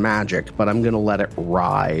immune to magic, but I'm going to let it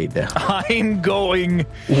ride. I'm going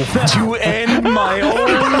to end my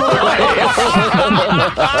own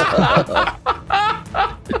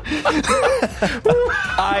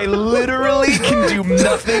life. I literally can do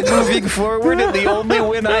nothing moving forward, and the only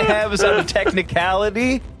win I have is on a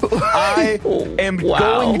technicality. I am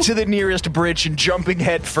going to the nearest bridge and jumping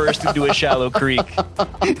head first into a shallow creek.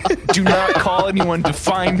 Do not call anyone to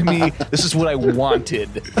find me. This is what I wanted.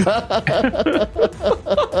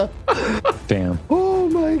 Damn. Oh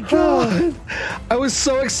my god. I was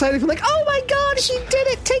so excited. Like, oh my god, he did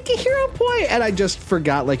it. Take a hero point. And I just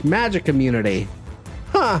forgot, like, magic immunity.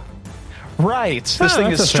 Huh. Right. This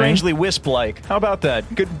thing is strangely wisp-like. How about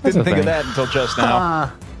that? Didn't think of that until just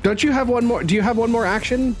now. Don't you have one more? Do you have one more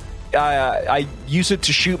action? I use it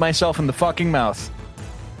to shoot myself in the fucking mouth.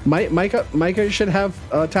 Micah should have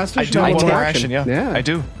Tacitus. I do have one more action, yeah. I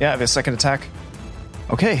do. Yeah, I have a second attack.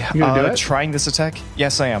 Okay, you gonna do it? Trying this attack?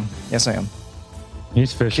 Yes, I am.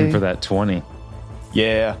 He's fishing for that 20.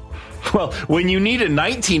 Yeah. Well, when you need a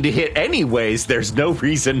 19 to hit anyways, there's no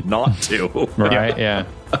reason not to. Right, yeah.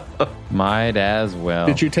 Might as well.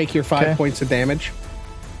 Did you take your 5 points of damage?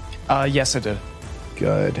 Yes, I did.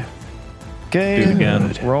 Good. Okay, Do it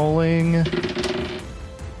again. Rolling.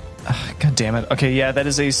 God damn it. Okay, yeah, that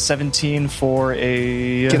is a 17 for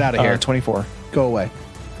a... Get out of here. 24. Go away.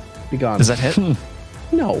 Be gone. Does that hit?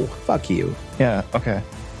 No. Fuck you. Yeah, okay.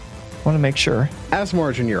 Want to make sure.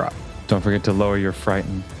 Asmorgen, you're up. Don't forget to lower your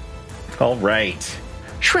frighten. All right.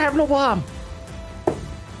 Shrapnel bomb.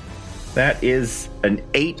 That is an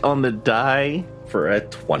 8 on the die for a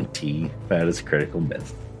 20. That is a critical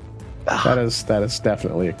miss. That is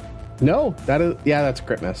definitely... No, that's a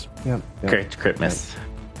crit miss. Yeah. Crit miss.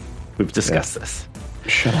 We've discussed this.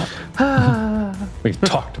 Shut up. We've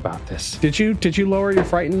talked about this. Did you lower your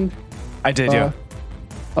frightened? I did, yeah.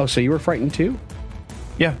 Oh, so you were frightened too?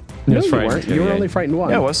 Yeah. No, you weren't. You were only frightened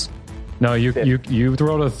 1. Yeah, I was. No, you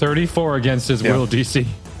rolled a 34 against his will DC.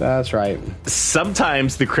 That's right.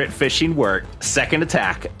 Sometimes the crit fishing worked. Second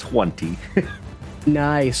attack, 20.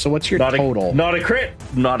 Nice. So what's your total? Not a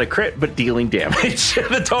crit, but dealing damage.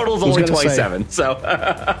 The total's only 27. So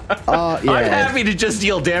I'm happy to just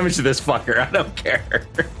deal damage to this fucker. I don't care.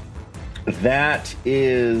 That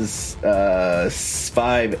is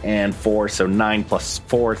 5 and 4, so 9 plus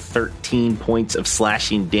 4, 13 points of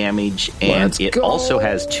slashing damage, and it also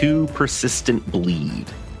has 2 persistent bleed.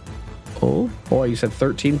 Oh boy, you said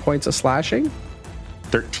 13 points of slashing?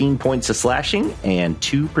 13 points of slashing and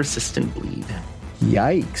 2 persistent bleed.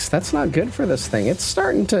 Yikes, that's not good for this thing. It's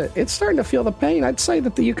starting to feel the pain. I'd say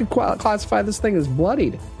that you could classify this thing as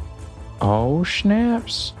bloodied. Oh,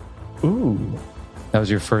 snaps. Ooh. That was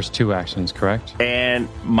your first 2 actions, correct? And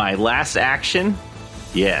my last action,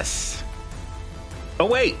 yes. Oh,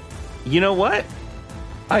 wait. You know what?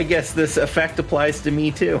 I guess this effect applies to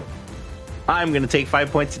me, too. I'm going to take 5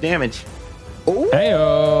 points of damage. Ooh.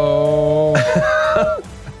 Heyo.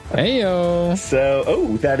 Heyo.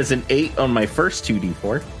 So, that is an 8 on my first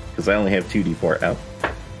 2d4, because I only have 2d4 out.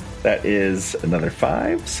 That is another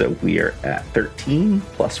 5, so we are at 13,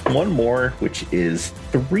 plus 1 more, which is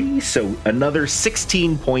 3, so another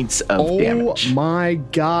 16 points of damage. Oh my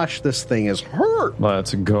gosh, this thing is hurt.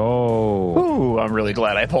 Let's go. Ooh, I'm really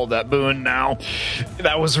glad I pulled that boon now.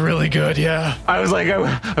 That was really good, yeah. I was like,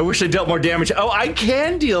 I wish I dealt more damage. Oh, I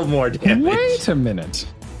can deal more damage. Wait a minute.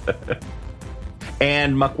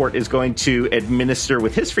 And Muckwort is going to administer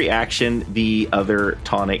with his free action the other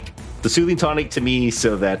tonic, the soothing tonic to me,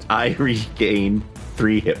 so that I regain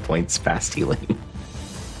 3 hit points fast healing.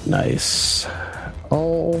 Nice.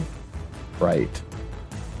 All right.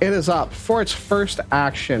 It is up. For its first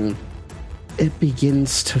action, it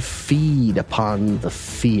begins to feed upon the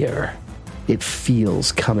fear it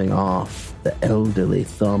feels coming off the elderly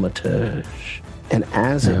thaumaturge. And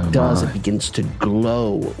as it does, it begins to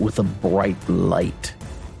glow with a bright light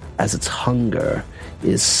as its hunger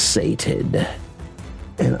is sated.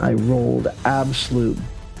 And I rolled absolute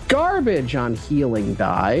garbage on healing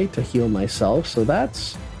die to heal myself, so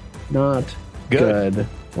that's not good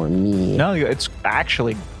for me. No, it's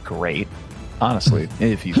actually great, honestly,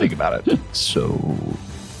 if you think about it. So,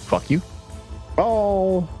 fuck you.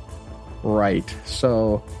 All right.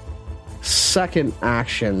 So, second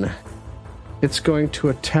action, it's going to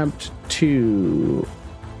attempt to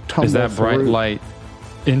tumble Is that bright through. light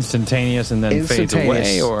instantaneous and then fades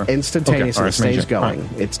away? Or instantaneous, okay, and it stays going.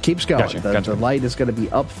 Right. It keeps going. Gotcha, The light is going to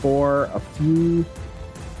be up for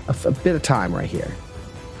a bit of time right here.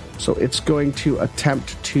 So it's going to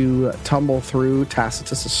attempt to tumble through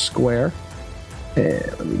Tacitus' square. And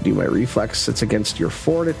let me do my reflex. It's against your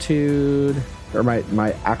fortitude, or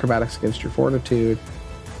my acrobatics against your fortitude.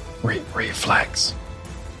 Reflex.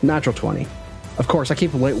 Natural 20. Of course, I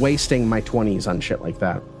keep wasting my 20s on shit like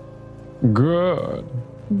that. Good.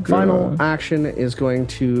 Final action is going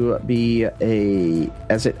to be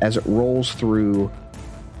as it rolls through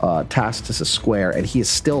Tacitus' square, and he is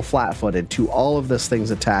still flat-footed to all of this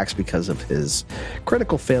thing's attacks because of his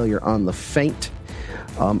critical failure on the feint.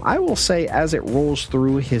 I will say, as it rolls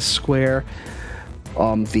through his square,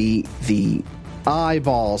 the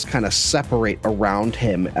eyeballs kind of separate around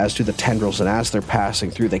him as do the tendrils, and as they're passing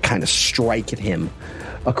through, they kind of strike at him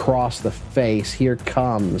across the face. Here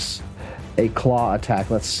comes a claw attack.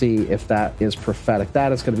 Let's see if that is prophetic.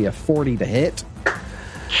 That is going to be a 40 to hit.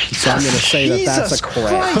 So I'm going to say that's a crit.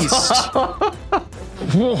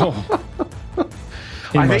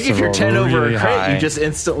 I think if you're 10 over really a crit, high. you just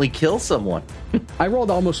instantly kill someone. I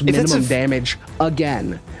rolled almost minimum damage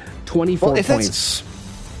again. 24 points.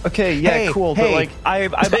 Okay, yeah, cool. Hey, but like,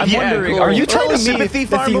 I'm Yeah, wondering, cool. are you Roll telling a me sympathy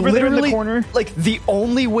that farm the over there in the literally- corner? Like, the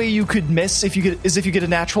only way you could miss if you get a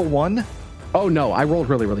natural 1? Oh no, I rolled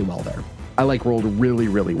really, really well there. I rolled really,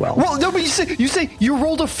 really well. Well, no, but you say you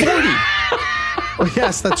rolled a 40. Oh,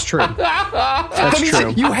 yes, that's true. That That's means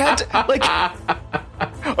true. you had to, like,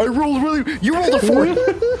 I rolled really. You rolled a 40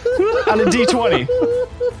 on a d20.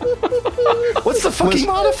 What's the fucking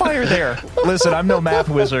modifier there? Listen, I'm no math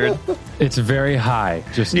wizard. It's very high.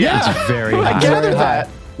 Just Yeah. it's very high. I gathered that.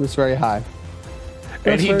 It's very high. And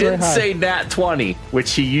That's he very, didn't very high. say nat 20,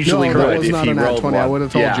 which he usually No, that would was if not he a nat rolled 20. one. I would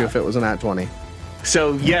have told Yeah. you if it was a nat 20.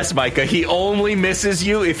 So, yes, Micah, he only misses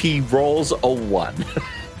you if he rolls a 1.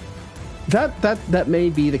 That may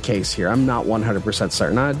be the case here. I'm not 100%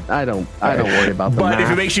 certain. I don't worry about the But if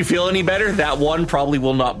math. it makes you feel any better, that 1 probably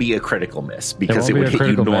will not be a critical miss because it won't would be a hit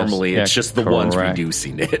you critical miss. normally. Yeah, It's just the ones correct.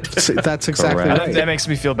 reducing it. That's exactly Correct. right. That makes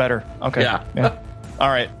me feel better. Okay. Yeah. All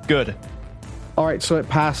right. Good. All right, so it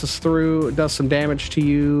passes through, does some damage to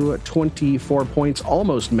you, 24 points,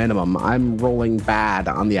 almost minimum. I'm rolling bad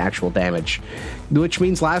on the actual damage, which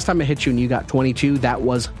means last time I hit you and you got 22, that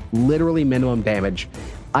was literally minimum damage.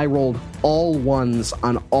 I rolled all ones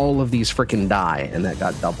on all of these freaking die, and that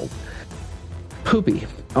got doubled. Poopy.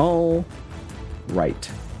 All right.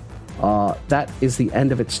 That is the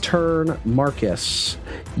end of its turn. Marcus,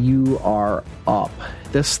 you are up.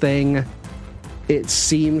 This thing... It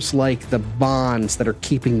seems like the bonds that are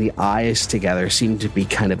keeping the eyes together seem to be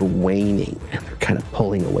kind of waning. And they're kind of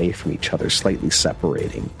pulling away from each other, slightly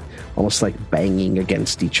separating. Almost like banging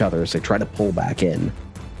against each other as they try to pull back in.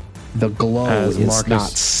 The glow As is Marcus- not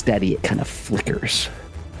steady. It kind of flickers.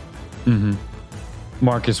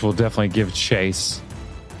 Marcus will definitely give chase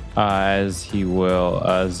as he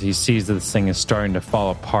sees that this thing is starting to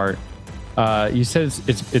fall apart. You said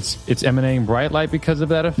it's emanating bright light because of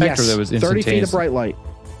that effect, or Yes, that was 30 instantaneous? feet of bright light.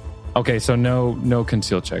 Okay, so no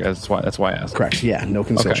conceal check. That's why I asked. Correct. Yeah, no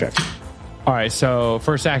conceal Okay. check. All right, so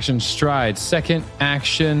first action, stride. Second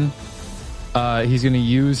action, he's going to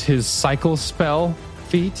use his cycle spell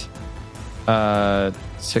feat to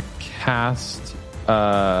cast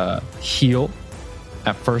heal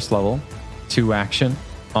at first level, 2 action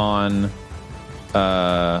on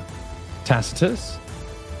Tacitus.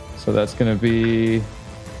 So that's going to be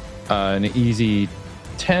an easy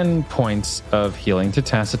 10 points of healing to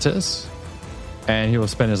Tacitus. And he will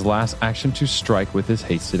spend his last action to strike with his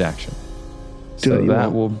hasted action. So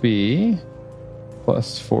that will be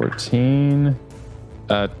plus 14,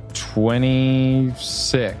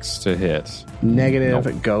 26 to hit. Negative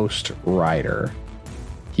Nope. Ghost Rider.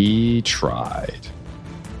 He tried.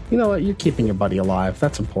 You know what? You're keeping your buddy alive.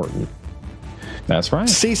 That's important. That's right.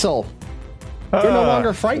 Cecil, you're no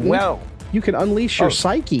longer frightened. well. You can unleash your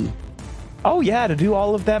psyche. Oh, yeah, to do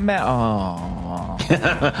all of that Yeah,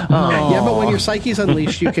 but when your psyche's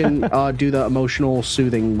unleashed, you can do the emotional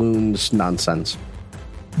soothing wounds nonsense.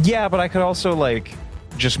 Yeah, but I could also, like,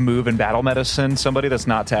 just move and battle medicine somebody that's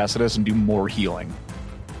not Tacitus and do more healing.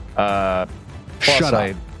 Plus Shut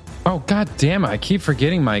up. Oh, god damn it. I keep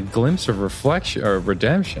forgetting my glimpse of reflection or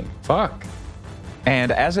redemption. Fuck.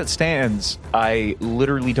 And as it stands, I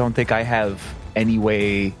literally don't think I have any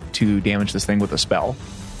way to damage this thing with a spell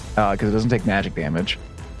because it doesn't take magic damage.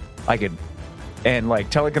 I could, and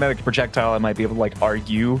like telekinetic projectile, I might be able to like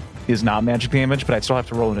argue is not magic damage, but I'd still have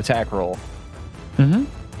to roll an attack roll. Mm-hmm.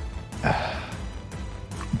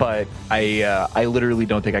 But I literally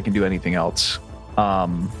don't think I can do anything else.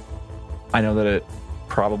 I know that it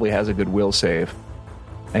probably has a good will save,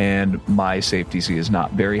 and my save DC is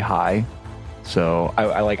not very high. So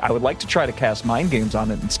I would like to try to cast mind games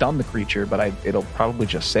on it and stun the creature, but it'll probably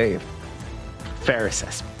just save. Fair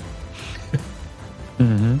assessment.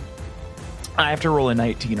 Mm-hmm. I have to roll a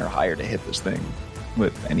 19 or higher to hit this thing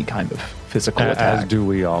with any kind of physical As attack. do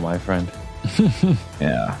we all, my friend.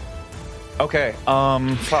 Yeah. Okay. Fuck. All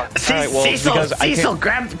right, well, Cecil,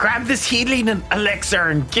 grab this healing elixir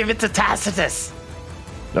and give it to Tacitus.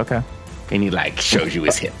 Okay. And he shows you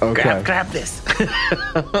his hip. Okay. Grab this.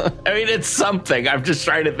 I mean, it's something. I'm just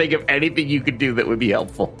trying to think of anything you could do that would be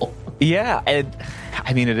helpful. Yeah, and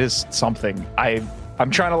I mean, it is something. I'm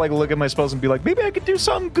trying to look at my spells and be like, maybe I could do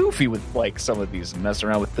something goofy with some of these and mess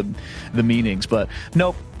around with the meanings, but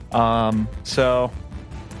nope. So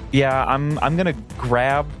yeah, I'm gonna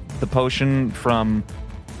grab the potion from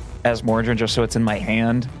Asmordran just so it's in my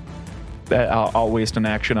hand. I'll waste an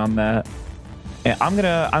action on that. And I'm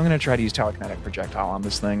gonna try to use telekinetic projectile on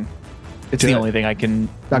this thing. It's the only thing I can.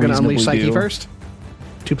 Not gonna unleash Psyche do. first.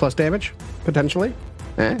 2+ damage potentially.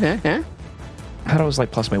 I thought it was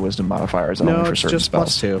plus my wisdom modifiers. No, only for it's certain just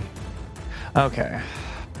spells. +2. Okay.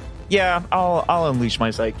 Yeah, I'll unleash my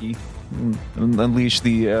Psyche. Unleash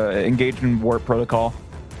the engagement warp protocol.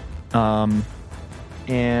 And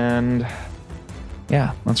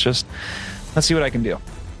yeah, let's see what I can do.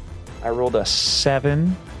 I rolled a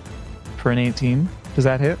 7 for an 18. Does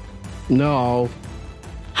that hit? No.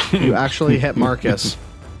 You actually hit Marcus.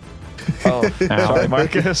 Oh, sorry,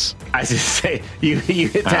 Marcus. I just say you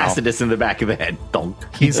hit Tacitus in the back of the head. Donk.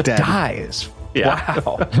 He's dead. Dies. Yeah.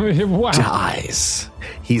 Wow. Wow. Dies.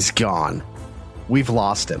 He's gone. We've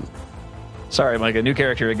lost him. Sorry, Micah. New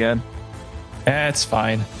character again. It's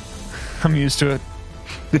fine. I'm used to it.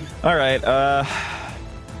 All right.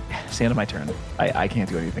 It's the end of my turn. I can't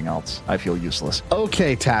do anything else. I feel useless.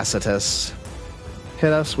 Okay, Tacitus.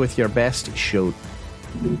 Hit us with your best shot.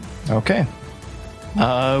 Okay.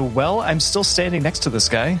 Well, I'm still standing next to this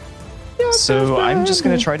guy. So I'm just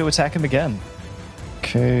going to try to attack him again.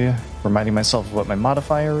 Okay. Reminding myself of what my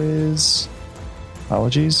modifier is.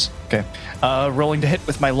 Apologies. Okay. Rolling to hit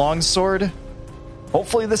with my longsword.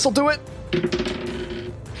 Hopefully this will do it.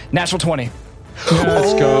 Natural 20.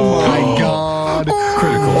 Let's go. Oh my god.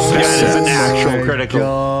 Critical That is an actual my critical.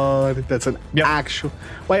 God. That's an actual.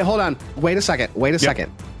 Wait, hold on. Wait a second.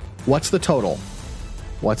 What's the total?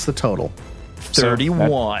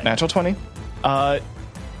 31. Natural 20.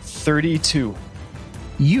 32.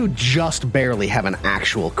 You just barely have an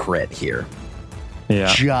actual crit here.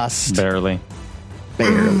 Yeah. Just barely.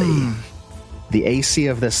 The AC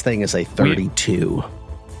of this thing is a 32.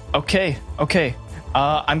 Okay.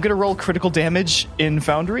 I'm going to roll critical damage in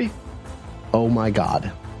Foundry. Oh my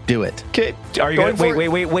god. Do it. Okay. Are you going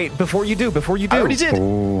to wait? Before you do. I already did.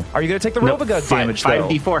 Ooh. Are you going to take the Robogut damage?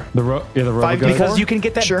 5d4. The Robogut. Because you can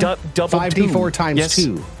get that Sure. double 5d4 times Yes.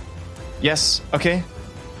 2. Yes. Okay.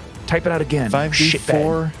 Type it out again.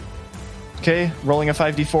 5d4. Okay. Rolling a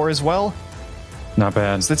 5d4 as well. Not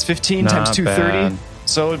bad. So that's 15 Not times 2, 30. bad.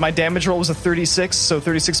 So my damage roll was a 36. So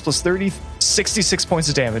 36 plus 30, 66 points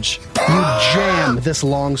of damage. You jam this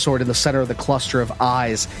longsword in the center of the cluster of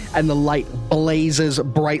eyes, and the light blazes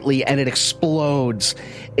brightly, and it explodes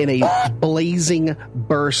in a blazing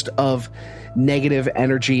burst of negative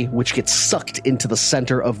energy, which gets sucked into the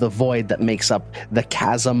center of the void that makes up the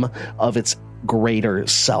chasm of its greater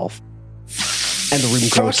self. And the room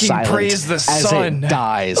grows Fucking silent praise the as sun. it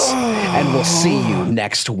dies. And we'll see you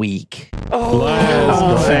next week.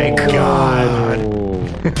 Oh, thank God.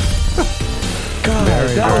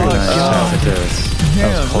 Very nice. Tacitus. That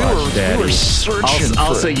was clutch, Daddy. we were searching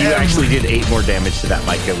Also, you actually did 8 more damage to that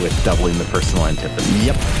Micah with doubling the personal antipathy.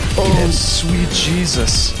 Yep. Oh, sweet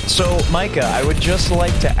Jesus. So, Micah, I would just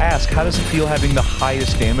like to ask, how does it feel having the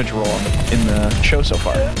highest damage roll in the show so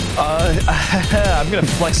far? I'm going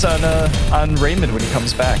to flex on Raymond when he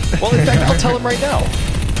comes back. Well, in fact, I'll tell him right now.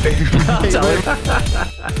 I'll tell him.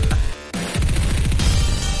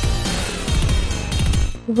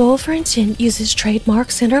 Roll for Intent uses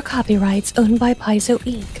trademarks and/or copyrights owned by Paizo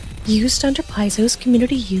Inc., used under Paizo's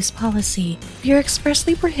community use policy. We are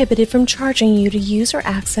expressly prohibited from charging you to use or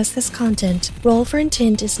access this content. Roll for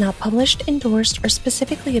Intent is not published, endorsed, or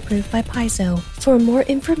specifically approved by Paizo. For more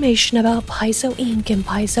information about Paizo Inc. and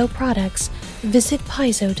Paizo products, visit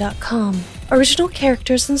paizo.com. Original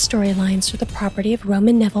characters and storylines are the property of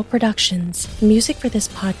Roman Neville Productions. Music for this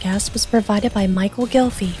podcast was provided by Michael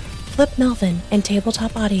Gilfie, Flip Melvin, and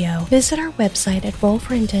Tabletop Audio. Visit our website at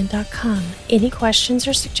rollforintent.com. Any questions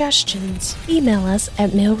or suggestions, email us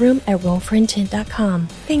at mailroom@rollforintent.com.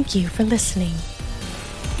 Thank you for listening.